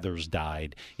Hank Gathers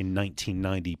died in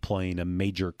 1990 playing a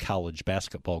major college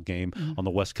basketball game on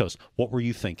the West Coast. What were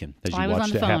you thinking as you watched it happen? I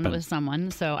was on the phone with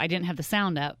someone, so I didn't have the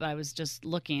sound up, but I was just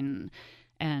looking,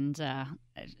 and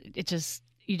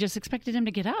you just expected him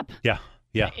to get up. Yeah.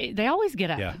 Yeah. They always get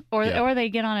up. Or they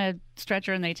get on a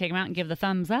stretcher and they take him out and give the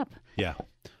thumbs up. Yeah.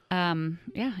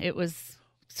 It was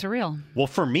surreal. Well,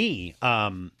 for me,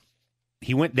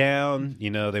 he went down,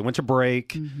 they went to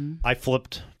break. I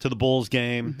flipped to the Bulls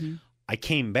game. I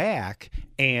came back,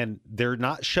 and they're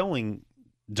not showing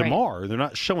Damar. Right. They're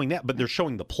not showing that, but they're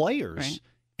showing the players. Right.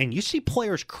 And you see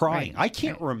players crying. Right. I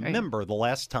can't remember the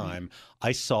last time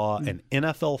I saw an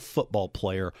NFL football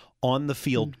player on the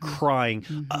field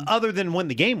crying, other than when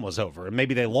the game was over. And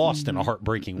maybe they lost in a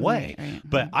heartbreaking way. Right.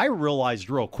 But I realized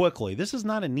real quickly, this is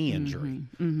not a knee injury.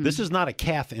 This is not a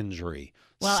calf injury.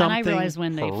 Well, and I realized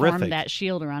when they formed that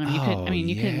shield around him,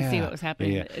 you couldn't see what was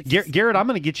happening. Yeah. Garrett, I'm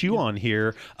going to get you on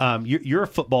here. You're a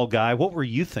football guy. What were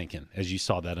you thinking as you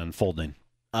saw that unfolding?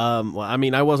 Well, I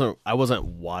mean, I wasn't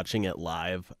watching it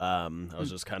live. I was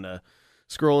just kind of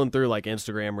scrolling through like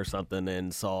Instagram or something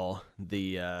and saw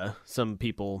the some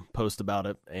people post about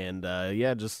it, and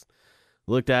just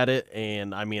looked at it,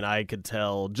 and I mean, I could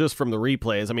tell just from the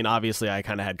replays. I mean, obviously, I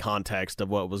kind of had context of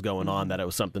what was going on, that it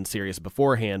was something serious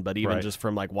beforehand, but even just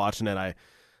from like watching it, I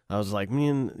was like,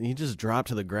 man, he just dropped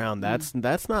to the ground. That's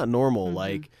not normal.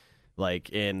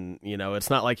 And it's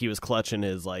not like he was clutching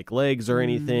his like legs or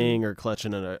anything, or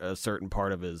clutching a certain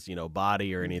part of his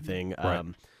body or anything. I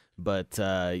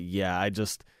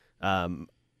just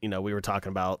we were talking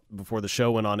about before the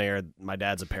show went on air. My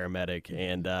dad's a paramedic,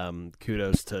 and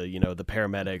kudos to the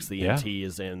paramedics, the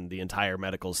EMTs, and the entire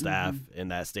medical staff in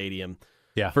that stadium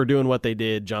for doing what they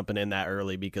did, jumping in that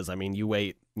early, because I mean, you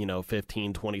wait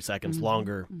 15, 20 seconds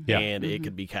longer, and it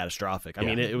could be catastrophic. I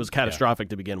mean, it was catastrophic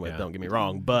to begin with, don't get me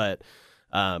wrong, but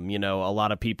a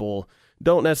lot of people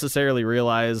don't necessarily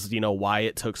realize, why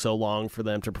it took so long for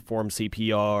them to perform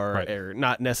CPR, or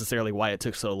not necessarily why it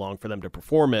took so long for them to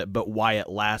perform it, but why it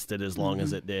lasted as long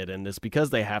as it did. And it's because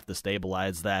they have to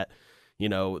stabilize that,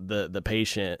 the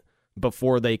patient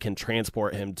before they can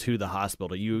transport him to the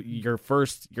hospital. Your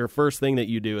first thing that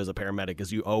you do as a paramedic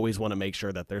is you always want to make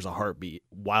sure that there's a heartbeat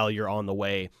while you're on the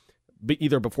way,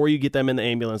 either before you get them in the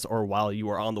ambulance or while you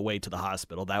are on the way to the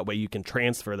hospital. That way you can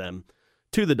transfer them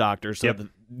to the doctor so that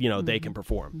they can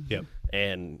perform.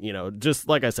 And just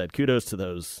like I said, kudos to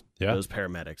those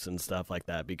paramedics and stuff like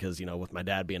that, because with my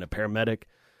dad being a paramedic,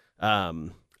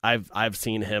 I've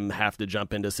seen him have to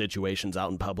jump into situations out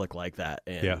in public like that,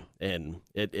 and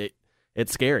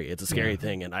it's scary. It's a scary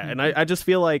thing, and I just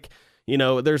feel like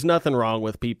there's nothing wrong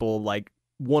with people like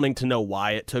wanting to know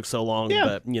why it took so long,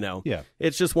 but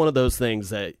it's just one of those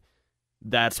things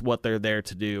that's what they're there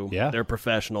to do. They're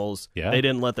professionals. They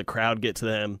didn't let the crowd get to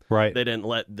them. They didn't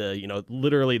let the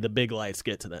literally the big lights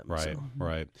get to them.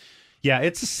 Right. Yeah,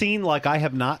 it's a scene like I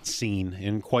have not seen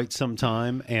in quite some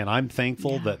time, and I'm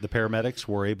thankful that the paramedics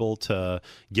were able to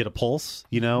get a pulse.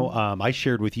 I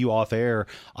shared with you off air,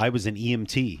 I was an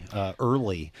EMT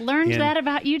early. Learned that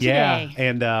about you today. Yeah,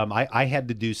 and I had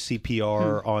to do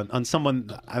CPR on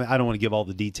someone. I don't want to give all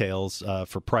the details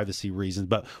for privacy reasons,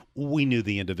 but we knew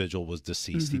the individual was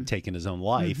deceased. He'd taken his own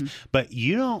life. But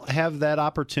you don't have that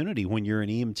opportunity when you're an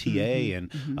EMTA,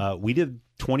 and we did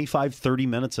 25, 30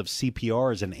 minutes of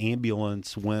CPR as an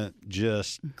ambulance went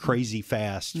just crazy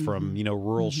fast from,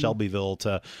 rural Shelbyville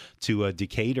to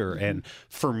Decatur. And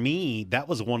for me, that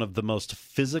was one of the most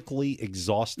physically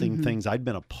exhausting things I'd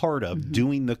been a part of,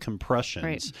 doing the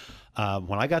compressions.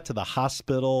 When I got to the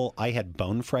hospital, I had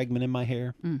bone fragment in my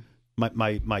hair.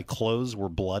 My clothes were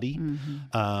bloody.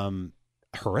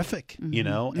 Horrific,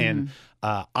 and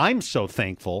I'm so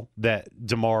thankful that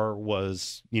DeMar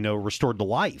was, restored to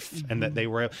life and that they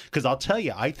were, because I'll tell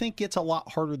you, I think it's a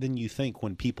lot harder than you think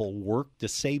when people work to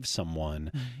save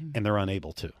someone and they're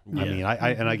unable to. Yeah. I mean,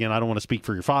 and again, I don't want to speak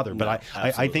for your father, but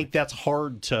I think that's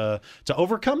hard to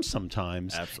overcome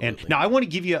sometimes. Absolutely. And now I want to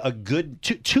give you a good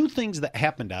two things that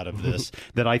happened out of this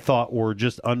that I thought were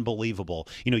just unbelievable.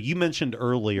 You mentioned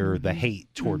earlier the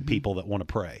hate toward people that want to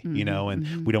pray,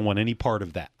 and we don't want any part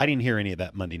of that. I didn't hear any of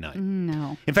that Monday night.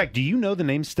 No. In fact, do you know the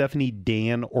name Stephanie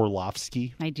Dan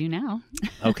Orlovsky? I do now.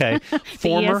 Okay.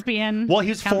 Former ESPN. Well,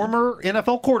 he's former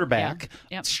NFL quarterback,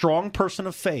 Yep. strong person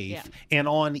of faith, and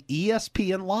on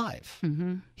ESPN Live,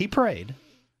 he prayed.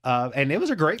 And it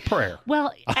was a great prayer.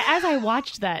 Well, as I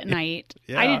watched that night,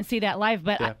 I didn't see that live,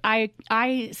 but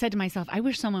I said to myself, I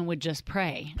wish someone would just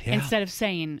pray instead of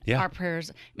saying our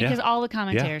prayers, because all the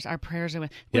commentators, our prayers are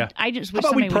with. I just wish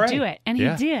somebody would do it, and he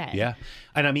did. Yeah,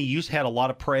 and I mean, you had a lot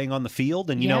of praying on the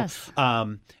field, and know,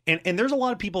 and there's a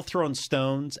lot of people throwing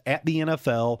stones at the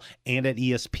NFL and at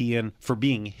ESPN for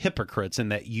being hypocrites,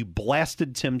 and that you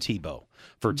blasted Tim Tebow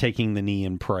for taking the knee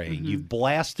and praying. You've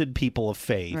blasted people of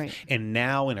faith, and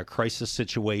now in a crisis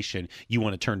situation, you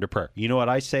want to turn to prayer. You know what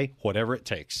I say? Whatever it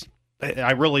takes.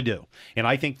 I really do. And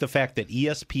I think the fact that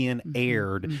ESPN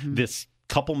aired this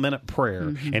couple-minute prayer,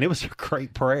 and it was a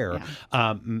great prayer,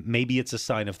 maybe it's a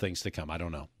sign of things to come. I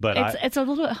don't know. But it's a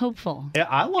little bit hopeful.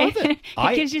 I love it.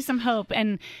 It gives you some hope.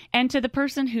 And to the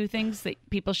person who thinks that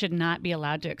people should not be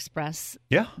allowed to express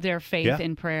their faith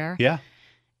in prayer,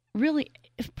 really,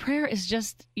 if prayer is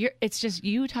just it's just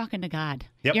you talking to God.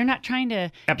 Yep. You're not trying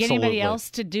to get anybody else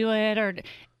to do it, or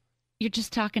you're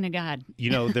just talking to God.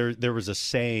 There was a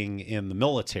saying in the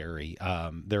military,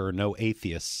 there are no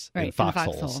atheists in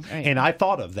foxholes. And I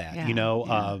thought of that,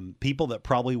 people that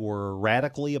probably were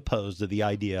radically opposed to the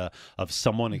idea of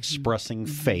someone expressing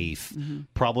faith,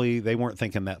 probably they weren't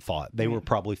thinking that thought. They were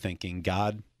probably thinking,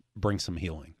 God, bring some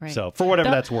healing. So for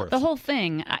whatever that's worth. The whole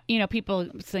thing, people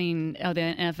saying,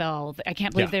 the NFL, I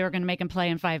can't believe they were going to make him play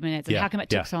in 5 minutes. And how come it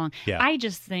took so long? I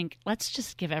just think, let's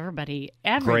just give everybody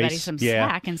Grace. Some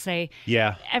slack and say,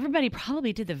 everybody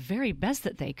probably did the very best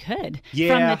that they could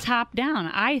from the top down,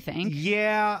 I think.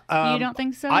 Yeah. You don't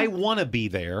think so? I want to be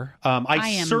there.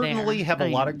 I certainly have a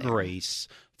lot of grace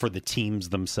for the teams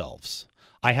themselves.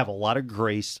 I have a lot of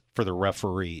grace for the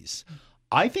referees.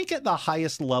 I think at the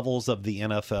highest levels of the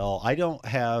NFL, I don't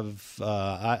have.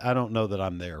 I don't know that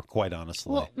I'm there, quite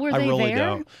honestly. Well, were I they really there?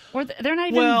 don't. Or they're not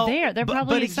even there. They're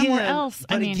probably somewhere else.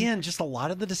 But again, just a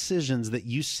lot of the decisions that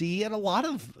you see at a lot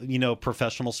of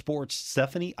professional sports,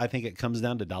 Stephanie, I think it comes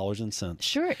down to dollars and cents.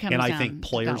 Sure, it comes down. And I think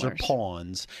players are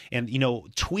pawns. And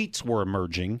tweets were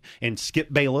emerging, and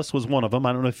Skip Bayless was one of them.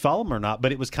 I don't know if you follow him or not,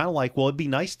 but it was kind of like, well, it'd be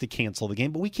nice to cancel the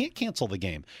game, but we can't cancel the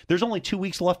game. There's only 2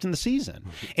 weeks left in the season,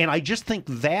 and I just think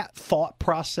that thought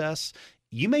process,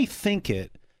 you may think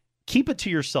it, keep it to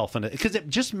yourself, because it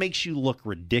just makes you look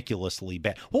ridiculously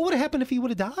bad. What would have happened if he would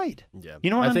have died? Yeah.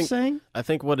 You know what I'm saying? I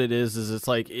think what it is it's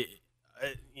like,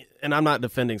 and I'm not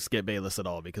defending Skip Bayless at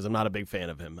all because I'm not a big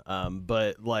fan of him,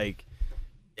 but like,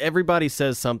 everybody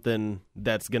says something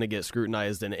that's going to get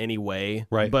scrutinized in any way,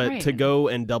 but to go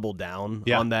and double down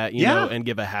on that, you know, and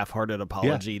give a half-hearted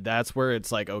apology, that's where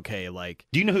it's like, okay, like...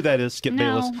 Do you know who that is, Skip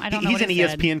Bayless? I don't know. He's an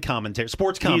ESPN commentator,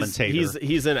 sports commentator.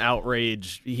 He's an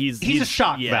outrage. He's a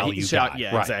shock value guy.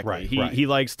 Yeah, exactly. He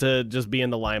likes to just be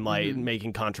in the limelight and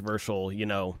making controversial,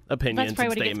 opinions That's probably and statements.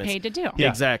 What he gets paid to do. Yeah.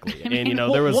 Exactly. And,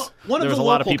 there was one of the a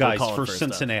lot of local people guys calling for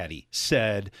Cincinnati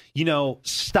said,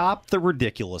 stop the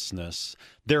ridiculousness.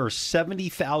 There are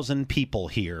 70,000 people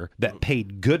here that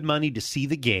paid good money to see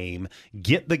the game,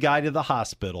 get the guy to the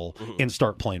hospital, and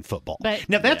start playing football.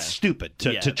 Now, that's stupid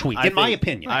to tweet, in my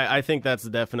opinion. I think that's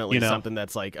definitely something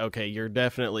that's like, okay, you're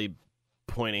definitely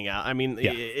pointing out. I mean,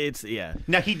 it's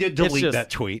Now, he did delete that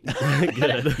tweet.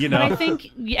 Good. But I think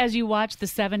as you watch the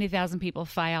 70,000 people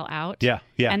file out,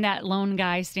 and that lone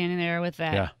guy standing there with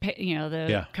that,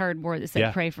 the cardboard that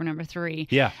said "Pray for number 3."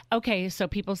 Yeah. Okay, so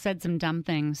people said some dumb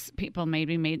things. People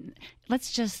maybe made.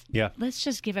 Let's just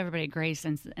give everybody grace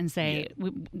and say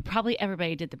probably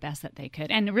everybody did the best that they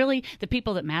could, and really the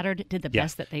people that mattered did the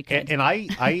best that they could. And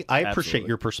I appreciate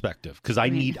your perspective, because I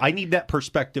need that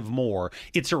perspective more.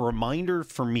 It's a reminder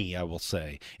for me, I will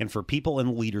say, and for people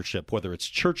in leadership, whether it's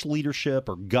church leadership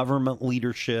or government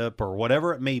leadership or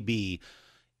whatever it may be,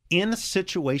 in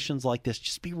situations like this,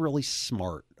 just be really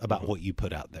smart about what you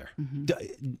put out there.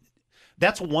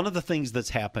 That's one of the things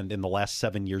that's happened in the last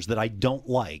 7 years that I don't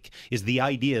like, is the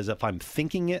idea is if I'm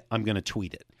thinking it, I'm going to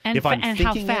tweet it. And if I'm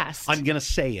thinking how fast? it, I'm going to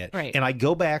say it. Right. And I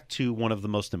go back to one of the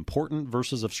most important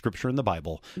verses of Scripture in the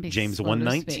Bible, James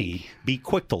 1:19. Be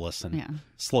quick to listen,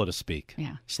 slow to speak,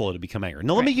 slow to become angry.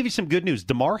 Now, let me give you some good news.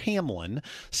 Damar Hamlin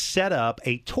set up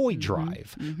a toy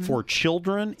drive for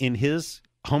children in his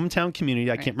hometown community.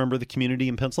 I can't remember the community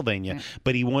in Pennsylvania,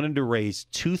 but he wanted to raise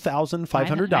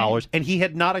 $2,500, and he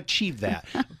had not achieved that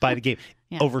by the game.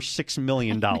 Over $6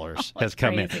 million has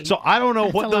come in. So I don't know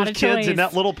what those kids in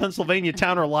that little Pennsylvania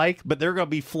town are like, but they're going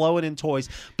to be flowing in toys.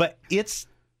 But it's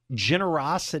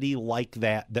generosity like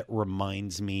that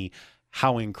reminds me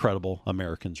how incredible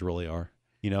Americans really are.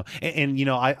 And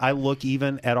I look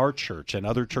even at our church and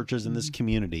other churches in this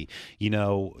community.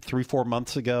 3-4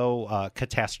 months ago,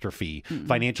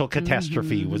 financial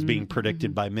catastrophe was being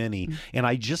predicted by many. And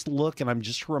I just look and I'm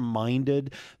just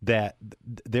reminded that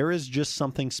there is just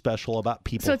something special about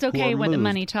people. So it's okay when the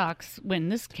money talks, in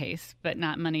this case, but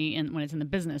not money when it's in the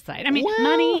business side. I mean,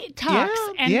 money talks,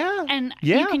 and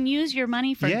you can use your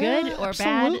money for good or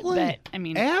bad. But I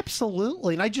mean,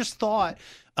 absolutely. And I just thought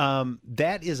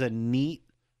that is a neat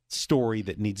story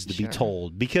that needs to be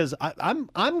told, because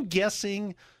I'm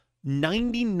guessing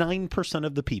 99%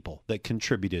 of the people that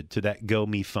contributed to that Go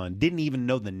Me Fund didn't even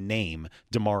know the name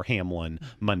Damar Hamlin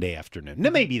Monday afternoon. Now,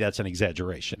 maybe that's an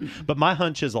exaggeration, but my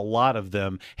hunch is a lot of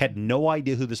them had no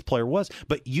idea who this player was.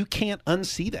 But you can't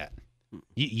unsee that.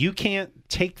 You can't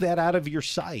take that out of your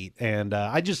sight. And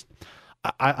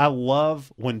I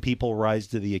love when people rise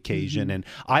to the occasion, and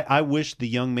I wish the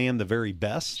young man the very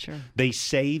best. They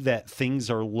say that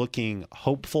things are looking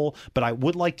hopeful, but I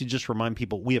would like to just remind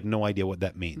people we have no idea what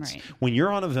that means. When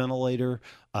you're on a ventilator,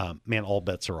 man, all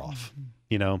bets are off.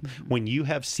 When you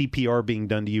have CPR being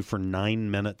done to you for 9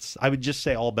 minutes, I would just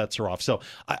say all bets are off. So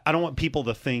I don't want people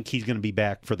to think he's going to be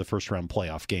back for the first round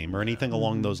playoff game or anything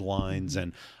along those lines.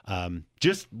 And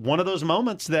just one of those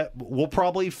moments that we'll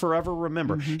probably forever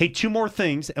remember. Hey, 2 more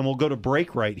things, and we'll go to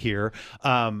break right here.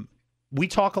 We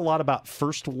talk a lot about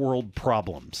first world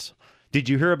problems. Did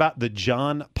you hear about the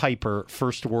John Piper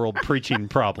first world preaching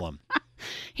problem?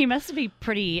 He must be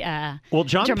pretty well,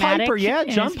 John Piper,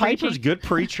 John Piper's a good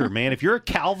preacher, man. If you're a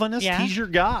Calvinist, he's your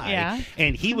guy.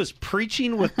 And he was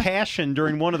preaching with passion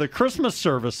during one of the Christmas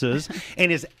services,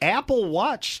 and his Apple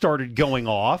Watch started going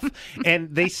off, and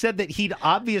they said that he'd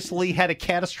obviously had a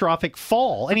catastrophic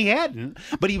fall, and he hadn't,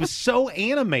 but he was so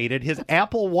animated, his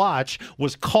Apple Watch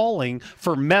was calling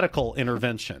for medical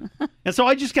intervention. And so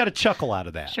I just got a chuckle out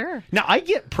of that. Now, I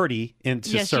get pretty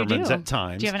into sermons at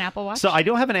times. Do you have an Apple Watch? So I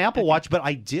don't have an Apple Watch, but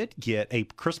I did get a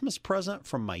Christmas present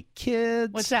from my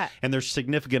kids. What's that? And their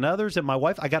significant others and my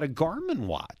wife. I got a Garmin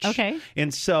watch. Okay.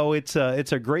 And so it's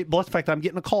a great bless. In fact, I'm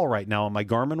getting a call right now on my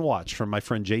Garmin watch from my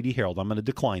friend J.D. Harold. I'm going to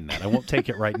decline that. I won't take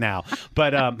it right now.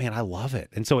 But, man, I love it.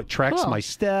 And so it tracks my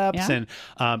steps, and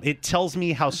it tells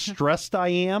me how stressed I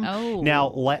am. Now,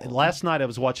 last night I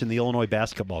was watching the Illinois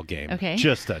basketball game. Okay.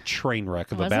 Just a train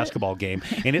wreck of a basketball game.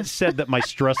 And it said that my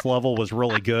stress level was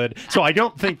really good. So I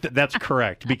don't think that that's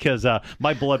correct, because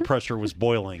my blood pressure was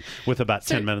boiling with about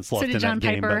 10 minutes left in that game. So did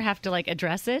John Piper have to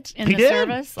address it in the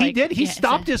service? He did. He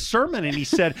stopped his sermon and he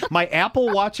said, my Apple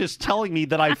Watch is telling me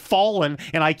that I've fallen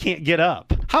and I can't get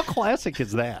up. How classic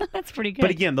is that? That's pretty good. But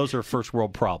again, those are first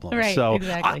world problems. Right, so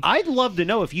exactly. I'd love to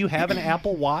know if you have an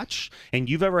Apple Watch and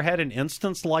you've ever had an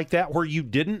instance like that where you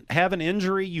didn't have an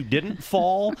injury, you didn't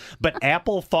fall, but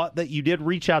Apple thought that you did.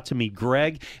 Reach out to me,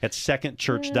 Greg at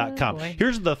secondchurch.com.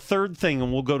 Here's the third thing,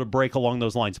 and we'll go to break along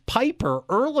those lines. Piper,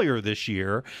 earlier this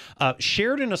year,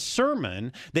 shared in a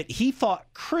sermon that he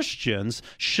thought Christians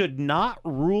should not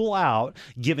rule out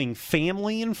giving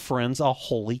family and friends a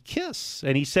holy kiss.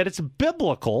 And he said it's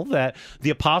biblical that the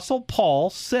Apostle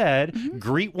Paul said,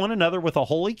 greet one another with a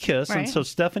holy kiss. And so,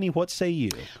 Stephanie, what say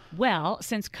you? Well,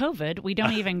 since COVID, we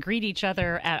don't even greet each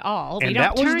other at all. We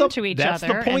don't turn to each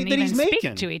other and even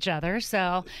speak to each other.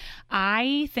 So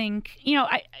I think,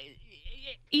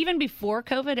 even before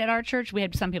COVID at our church, we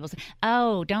had some people say,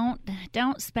 "Oh, don't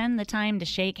spend the time to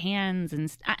shake hands."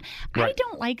 And I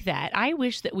don't like that. I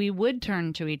wish that we would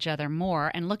turn to each other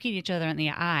more and look at each other in the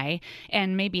eye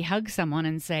and maybe hug someone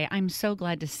and say, "I'm so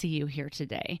glad to see you here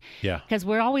today." Yeah. Because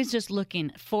we're always just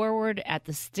looking forward at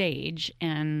the stage,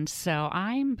 and so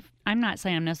I'm not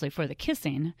saying I'm necessarily for the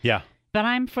kissing. Yeah. But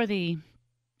I'm for the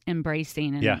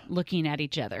embracing and looking at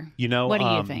each other. What do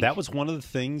you think? That was one of the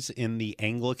things in the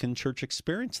Anglican church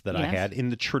experience that I had in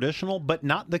the traditional, but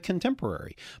not the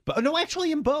contemporary. But no,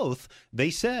 actually in both,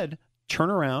 they said, turn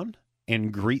around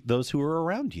and greet those who are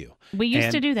around you. We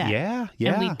used to do that. Yeah.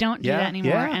 And we don't do that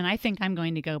anymore. And I think I'm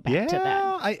going to go back to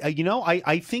that.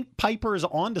 I think Piper is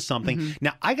on to something. Mm-hmm.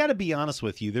 Now, I got to be honest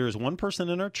with you. There is one person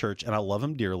in our church, and I love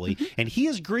him dearly, and he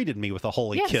has greeted me with a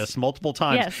holy kiss multiple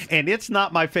times. Yes. And it's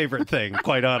not my favorite thing,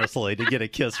 quite honestly, to get a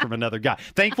kiss from another guy.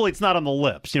 Thankfully, it's not on the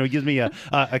lips. He gives me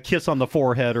a kiss on the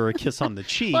forehead or a kiss on the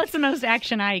cheek. Well, it's the most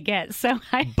action I get, so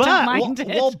I don't mind it.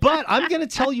 Well, but I'm going to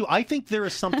tell you, I think there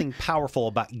is something powerful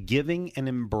about giving an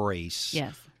embrace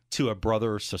to a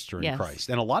brother or sister in Christ.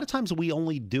 And a lot of times we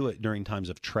only do it during times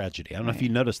of tragedy. I don't know if you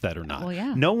noticed that or not. Well,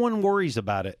 yeah. No one worries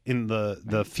about it in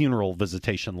the funeral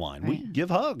visitation line. We give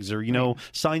hugs or,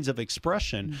 signs of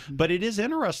expression. Mm-hmm. But it is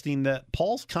interesting that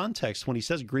Paul's context, when he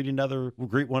says greet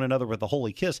one another with a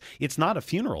holy kiss, it's not a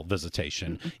funeral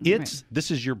visitation. It's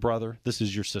this is your brother, this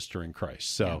is your sister in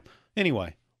Christ. So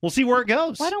anyway, we'll see where it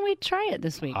goes. Why don't we try it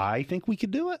this week? I think we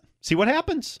could do it. See what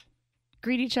happens.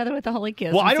 Greet each other with a holy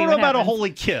kiss. Well, I don't know about a holy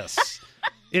kiss.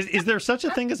 Is there such a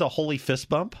thing as a holy fist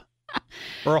bump?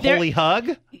 Or a holy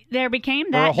hug? There became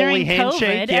that during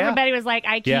COVID. Everybody was like,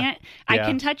 I can't, I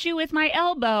can touch you with my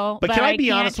elbow, but can I be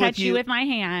can't honest touch with you with my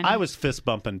hand. I was fist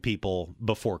bumping people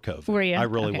before COVID. Were you? I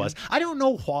really was. I don't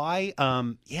know why.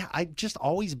 I've just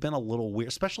always been a little weird,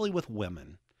 especially with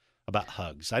women, about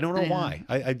hugs. I don't know why.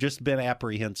 I've just been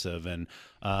apprehensive, and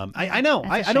I know.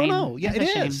 I don't know. Yeah, it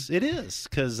is. It is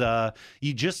because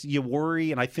you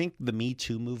worry, and I think the Me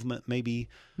Too movement maybe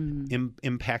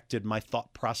impacted my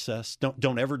thought process.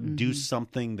 Don't ever do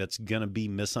something that's going to be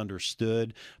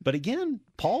misunderstood. But again,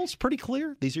 Paul's pretty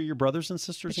clear. These are your brothers and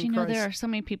sisters in Christ. There are so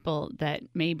many people that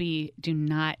maybe do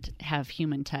not have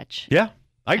human touch. Yeah.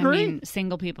 I agree. I mean,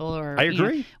 single people or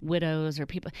widows or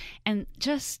people. And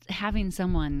just having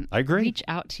someone reach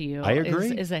out to you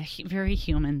is a very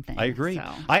human thing. I agree.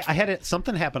 So. I had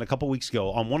something happen a couple weeks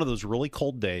ago on one of those really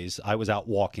cold days. I was out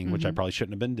walking, which I probably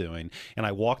shouldn't have been doing. And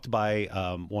I walked by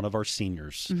one of our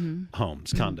seniors'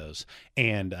 homes, condos.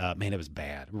 And man, it was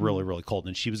bad. Really, really cold.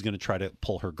 And she was going to try to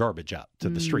pull her garbage out to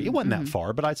the street. It wasn't that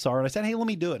far, but I saw her and I said, hey, let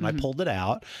me do it. And I pulled it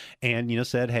out and,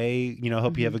 said, hey,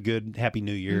 hope you have a good, happy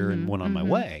new year, and went on my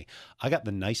way. I got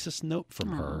the nicest note from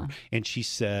her, and she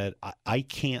said, I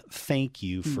can't thank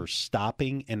you for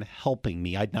stopping and helping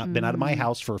me. I'd not been out of my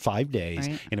house for 5 days,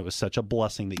 and it was such a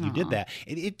blessing that you did that.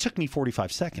 It took me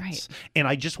 45 seconds. And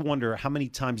I just wonder, how many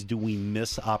times do we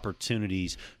miss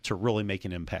opportunities to really make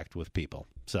an impact with people?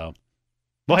 So...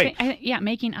 Well, hey.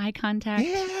 Making eye contact.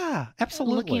 Yeah,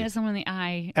 absolutely. Looking at someone in the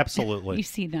eye. Absolutely. You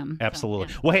see them.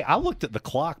 Absolutely. So, Well, hey, I looked at the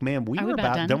clock, man. We were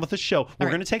about done with the show. We're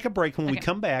going to take a break. When we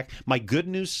come back, my good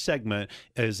news segment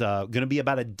is going to be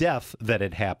about a death that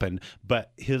had happened,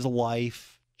 but his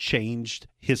life changed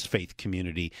his faith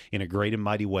community in a great and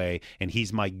mighty way, and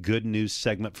he's my good news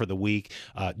segment for the week.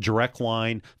 Direct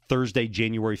line, Thursday,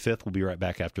 January 5th. We'll be right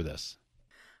back after this.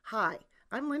 Hi.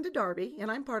 I'm Linda Darby, and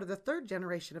I'm part of the third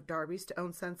generation of Darbys to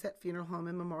own Sunset Funeral Home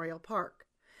in Memorial Park.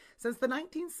 Since the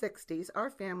 1960s, our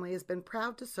family has been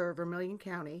proud to serve Vermilion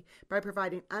County by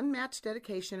providing unmatched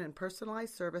dedication and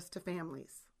personalized service to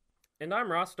families. And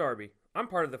I'm Ross Darby. I'm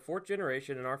part of the fourth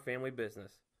generation in our family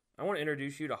business. I want to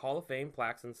introduce you to Hall of Fame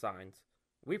plaques and signs.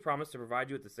 We promise to provide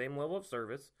you with the same level of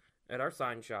service at our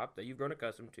sign shop that you've grown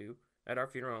accustomed to at our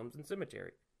funeral homes and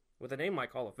cemetery. With a name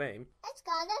like Hall of Fame, it's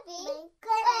gonna be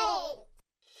great!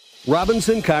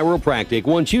 Robinson Chiropractic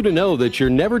wants you to know that you're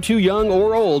never too young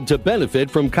or old to benefit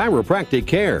from chiropractic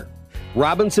care.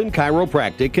 Robinson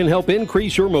Chiropractic can help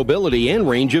increase your mobility and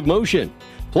range of motion.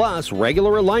 Plus,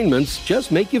 regular alignments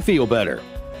just make you feel better.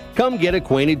 Come get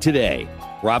acquainted today.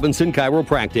 Robinson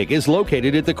Chiropractic is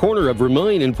located at the corner of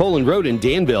Vermilion and Poland Road in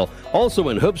Danville, also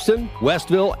in Hoopeston,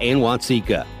 Westville, and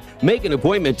Watseka. Make an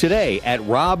appointment today at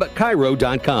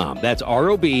robchiro.com. That's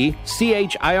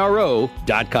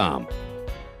ROBCHIRO.com.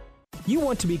 You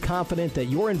want to be confident that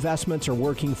your investments are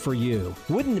working for you.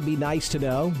 Wouldn't it be nice to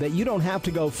know that you don't have to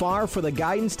go far for the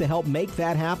guidance to help make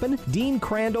that happen? Dean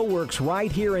Crandall works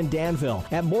right here in Danville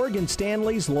at Morgan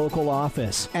Stanley's local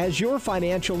office. As your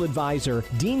financial advisor,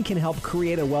 Dean can help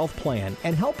create a wealth plan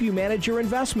and help you manage your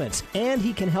investments. And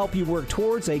he can help you work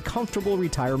towards a comfortable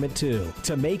retirement too.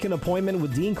 To make an appointment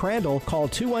with Dean Crandall, call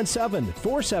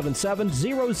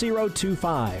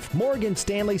 217-477-0025. Morgan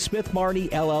Stanley Smith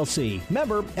Marnie, LLC.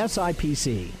 Member SIPC.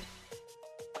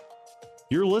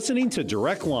 You're listening to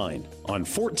Direct Line on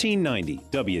 1490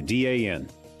 WDAN.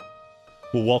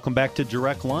 Well, welcome back to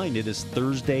Direct Line. It is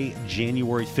Thursday,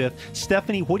 January 5th.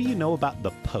 Stephanie, what do you know about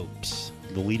the popes,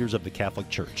 the leaders of the Catholic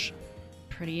Church?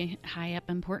 Pretty high up,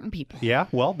 important people. Yeah,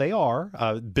 well, they are.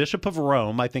 Bishop of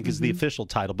Rome, I think, is the official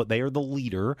title, but they are the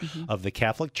leader of the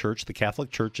Catholic Church. The Catholic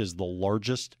Church is the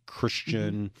largest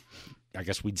Christian I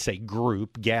guess we'd say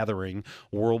group gathering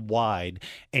worldwide.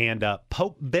 And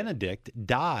Pope Benedict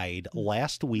died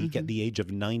last week at the age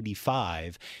of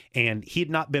 95, and he had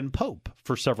not been Pope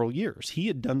for several years. He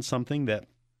had done something that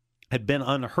had been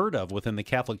unheard of within the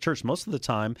Catholic Church. Most of the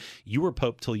time, you were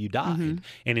Pope till you died.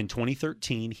 And in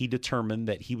 2013, he determined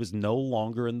that he was no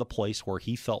longer in the place where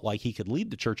he felt like he could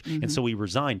lead the church, and so he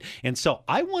resigned. And so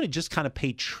I want to just kind of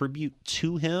pay tribute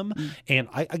to him. And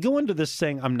I go into this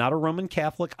saying, I'm not a Roman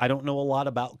Catholic. I don't know a lot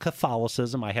about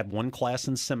Catholicism. I had one class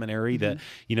in seminary that,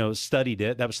 studied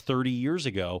it. That was 30 years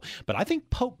ago. But I think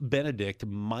Pope Benedict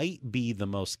might be the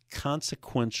most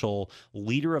consequential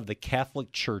leader of the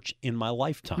Catholic Church in my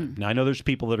lifetime. Now, I know there's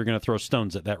people that are going to throw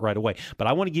stones at that right away, but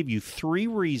I want to give you 3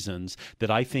 reasons that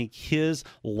I think his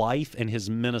life and his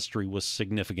ministry was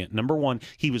significant. Number 1,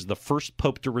 he was the first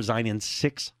pope to resign in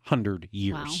 600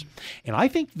 years. Wow. And I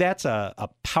think that's a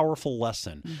powerful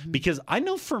lesson because I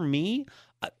know for me,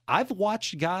 I've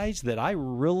watched guys that I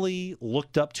really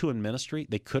looked up to in ministry.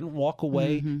 They couldn't walk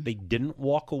away. They didn't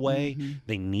walk away.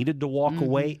 They needed to walk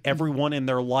away. Everyone in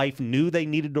their life knew they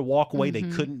needed to walk away. They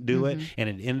couldn't do it. And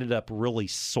it ended up really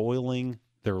soiling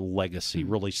their legacy,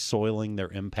 really soiling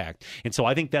their impact. And so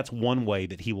I think that's one way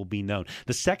that he will be known.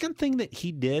 The second thing that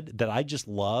he did that I just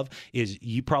love is,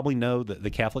 you probably know that the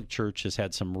Catholic Church has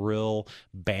had some real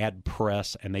bad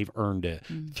press, and they've earned it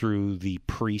through the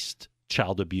priest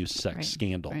child abuse sex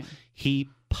scandal. He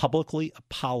publicly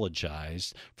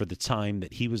apologized for the time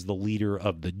that he was the leader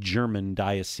of the German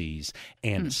diocese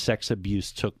and sex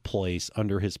abuse took place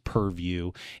under his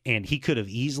purview. And he could have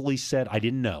easily said, I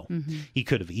didn't know. He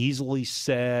could have easily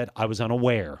said, I was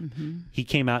unaware. He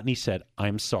came out and he said,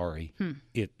 I'm sorry.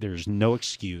 There's no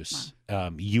excuse.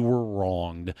 You were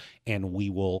wronged, and we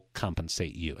will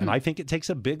compensate you. And I think it takes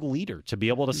a big leader to be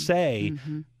able to say,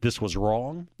 this was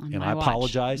wrong, and I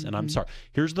apologize, and I'm sorry.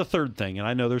 Here's the third thing, and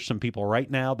I know there's some people right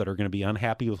now that are going to be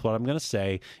unhappy with what I'm going to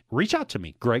say. Reach out to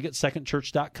me,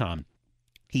 greg@secondchurch.com.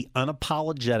 He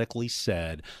unapologetically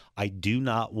said, I do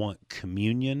not want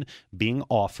communion being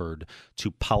offered to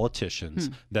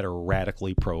politicians that are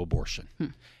radically pro-abortion.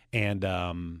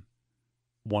 And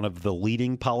one of the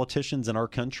leading politicians in our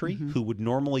country who would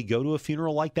normally go to a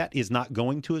funeral like that is not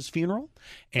going to his funeral.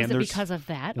 And is it because of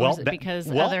that? Or is it because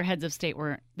other heads of state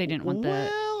didn't want the...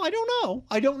 Well,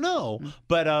 I don't know.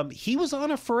 But he was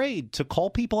unafraid to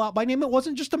call people out by name. It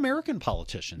wasn't just American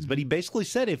politicians, but he basically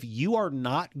said, if you are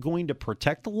not going to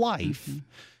protect life,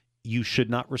 you should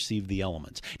not receive the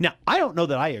elements. Now, I don't know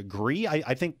that I agree.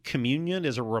 I think communion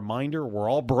is a reminder we're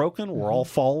all broken, we're all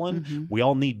fallen, we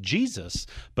all need Jesus.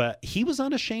 But he was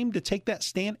unashamed to take that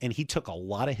stand, and he took a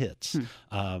lot of hits.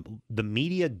 The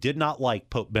media did not like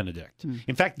Pope Benedict.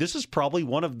 In fact, this is probably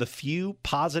one of the few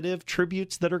positive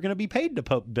tributes that are going to be paid to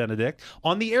Pope Benedict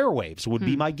on the airwaves, would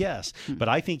be my guess. But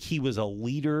I think he was a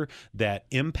leader that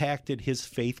impacted his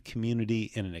faith community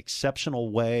in an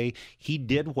exceptional way. He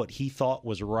did what he thought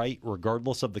was right,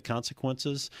 regardless of the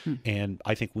consequences. And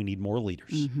I think we need more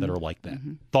leaders that are like that.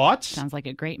 Thoughts? Sounds like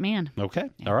a great man. Okay.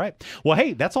 Yeah. All right. Well,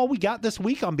 hey, that's all we got this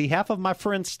week. On behalf of my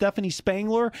friend Stephanie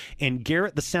Spangler and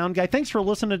Garrett, the sound guy, thanks for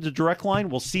listening to Direct Line.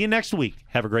 We'll see you next week.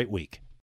 Have a great week.